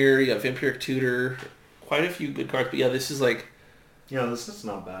reprint in here. You got Vampiric Tutor. Quite a few good cards. But, yeah, this is, like... Yeah, this is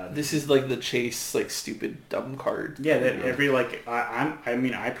not bad. This is, like, the chase, like, stupid, dumb card. Yeah, that every, like...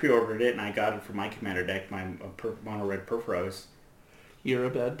 I pre-ordered it, and I got it for my Commander deck, my Mono Red Perforos. You're a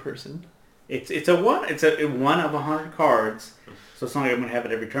bad person. It's a one of 100 cards, so it's not like I'm gonna have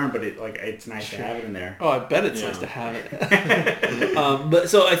it every turn, but it's nice to have it in there. Oh, I bet it's nice to have it. But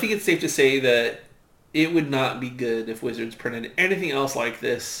so I think it's safe to say that it would not be good if Wizards printed anything else like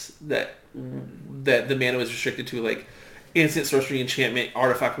this that the mana was restricted to, like instant sorcery, enchantment,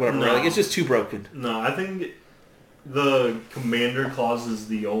 artifact, whatever. No. Like, it's just too broken. No, I think the Commander clause is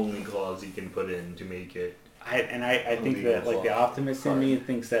the only clause you can put in to make it. I think that, like, the optimist in me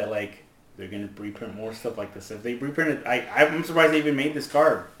thinks that, like, they're going to reprint more stuff like this. If they reprint it, I'm surprised they even made this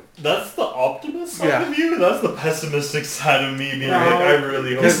card. That's the optimist side of you? That's the pessimistic side of me being like, I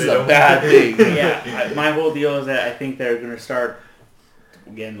really hope this they is a don't. bad thing. Yeah, my whole deal is that I think they're going to start,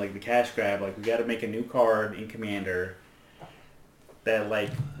 again, like the cash grab, like, we got to make a new card in Commander that, like,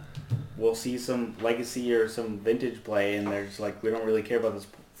 we'll see some Legacy or some Vintage play, and they're just like, we don't really care about this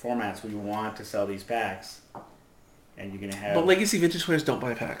formats. We want to sell these packs. And you're going to have... But Legacy Vintage players don't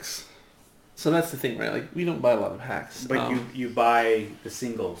buy packs. So that's the thing, right? Like, we don't buy a lot of packs. But you buy the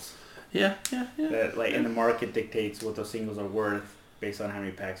singles. Yeah. That, like, and the market dictates what those singles are worth based on how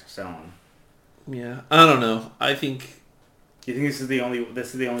many packs are selling. Yeah. I don't know. I think... Do you think this is the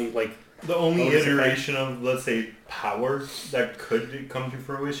only like... The only iteration of, let's say, power that could come to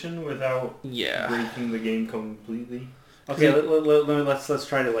fruition without breaking the game completely? Okay, let's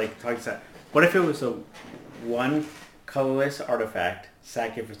try to, like, talk to that. What if it was a one colorless artifact,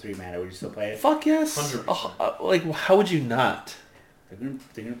 sack it for 3 mana? Would you still play it? Fuck yes. 100%. Like, how would you not? They're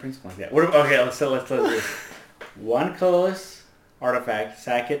gonna print something like that. What if, okay, let's do this. One colorless artifact,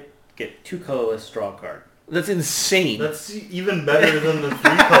 sack it, get 2 colorless, draw a card. That's insane. That's even better than the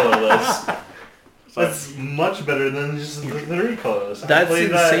 3 colorless. That's much better than just the 3 colors. That's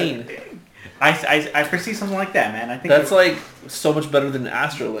insane. I foresee something like that, man. I think that's like so much better than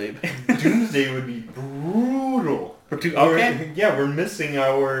Astrolabe. Doomsday would be brutal. Okay. We're missing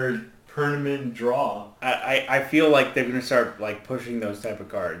our permanent draw. I feel like they're gonna start like pushing those type of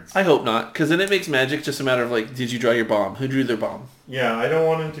cards. I hope not, because then it makes Magic just a matter of like, did you draw your bomb? Who drew their bomb? Yeah, I don't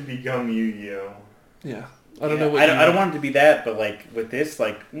want it to become Yu-Gi-Oh. Yeah, I don't know what. I don't want it to be that, but like with this,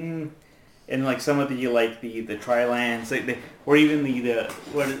 like, and like some of the like the tri-lands, like or even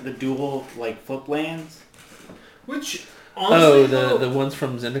the dual like flip lands. Which honestly, the ones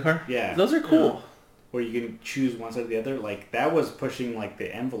from Zendikar. Yeah, those are cool. Yeah. Where you can choose one side or the other. Like that was pushing like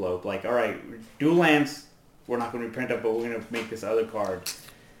the envelope. Like, all right, dual lands, we're not going to reprint it, but we're going to make this other card.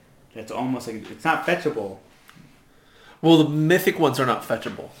 That's almost like it's not fetchable. Well, the mythic ones are not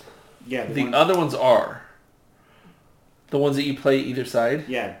fetchable. Yeah, the other ones are. The ones that you play either side.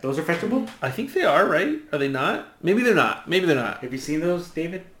 Yeah, those are fetchable? I think they are, right? Are they not? Maybe they're not. Maybe they're not. Have you seen those,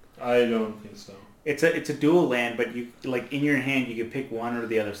 David? I don't think so. It's a dual land, but you like in your hand you can pick one or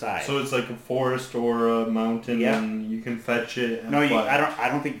the other side. So it's like a forest or a mountain, and you can fetch it. And I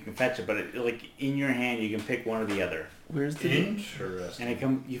don't think you can fetch it, but like in your hand you can pick one or the other. Where's the interesting?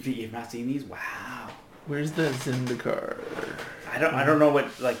 And you've not seen these? Wow. Where's the Zendikar? I don't know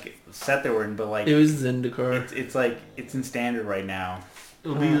what like set they were in, but like it was Zendikar. It's like it's in standard right now.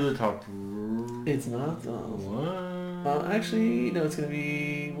 It'll be the top. It's not though. What? Actually, no. It's gonna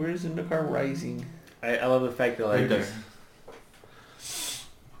be where's Zendikar Rising? I love the fact that like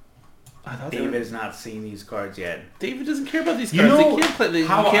I thought David has not seen these cards yet. David doesn't care about these cards. You know they can't play. You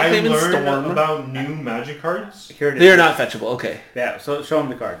how can't I play them in learned Storm. about new Magic cards? Here it is. They are not fetchable. Okay. Yeah. So show him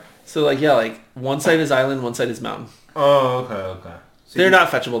the card. So like one side is island, one side is mountain. Oh, okay. So they're not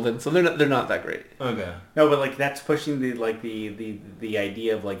fetchable then, so they're not that great. Okay. No, but like that's pushing the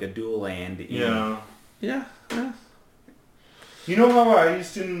idea of like a dual land. Yeah. You know how I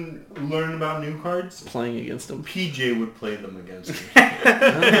used to learn about new cards? Playing against them. PJ would play them against me.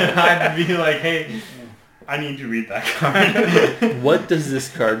 I'd be like, hey, I need to read that card. What does this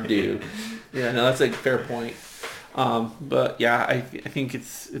card do? Yeah, no, that's a fair point. But yeah, I think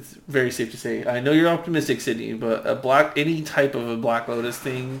it's very safe to say. I know you're optimistic, Sydney, but any type of a Black Lotus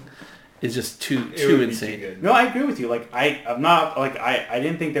thing is just too insane. No, I agree with you. Like I'm not like I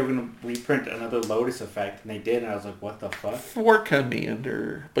didn't think they were gonna reprint another Lotus effect, and they did, and I was like, what the fuck? For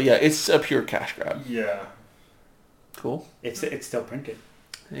Commander, but yeah, it's a pure cash grab. Yeah. Cool. It's still printed.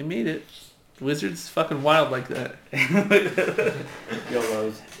 They made it. Wizards fucking wild like that.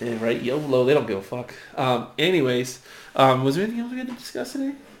 YOLOs. Yeah, right. YOLO. They don't give a fuck. Anyways, was there anything else we had to discuss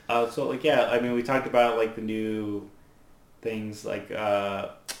today? So like yeah, I mean we talked about like the new things like I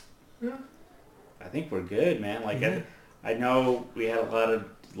think we're good, man. Like I know we had a lot of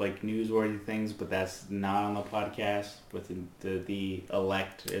like newsworthy things, but that's not on the podcast with the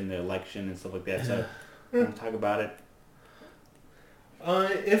elect and the election and stuff like that. So we'll talk about it.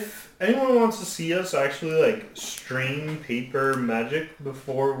 If anyone wants to see us actually like stream paper Magic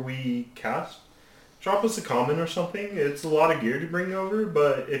before we cast, drop us a comment or something. It's a lot of gear to bring over,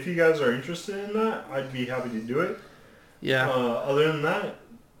 but if you guys are interested in that, I'd be happy to do it. Yeah. Other than that,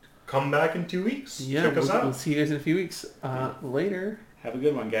 come back in 2 weeks. Yeah, check us out. We'll see you guys in a few weeks. Later. Have a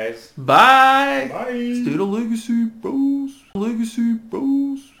good one, guys. Bye. Bye. Stay the legacy, bros. Legacy,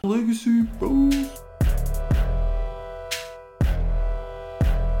 bros. Legacy, bros.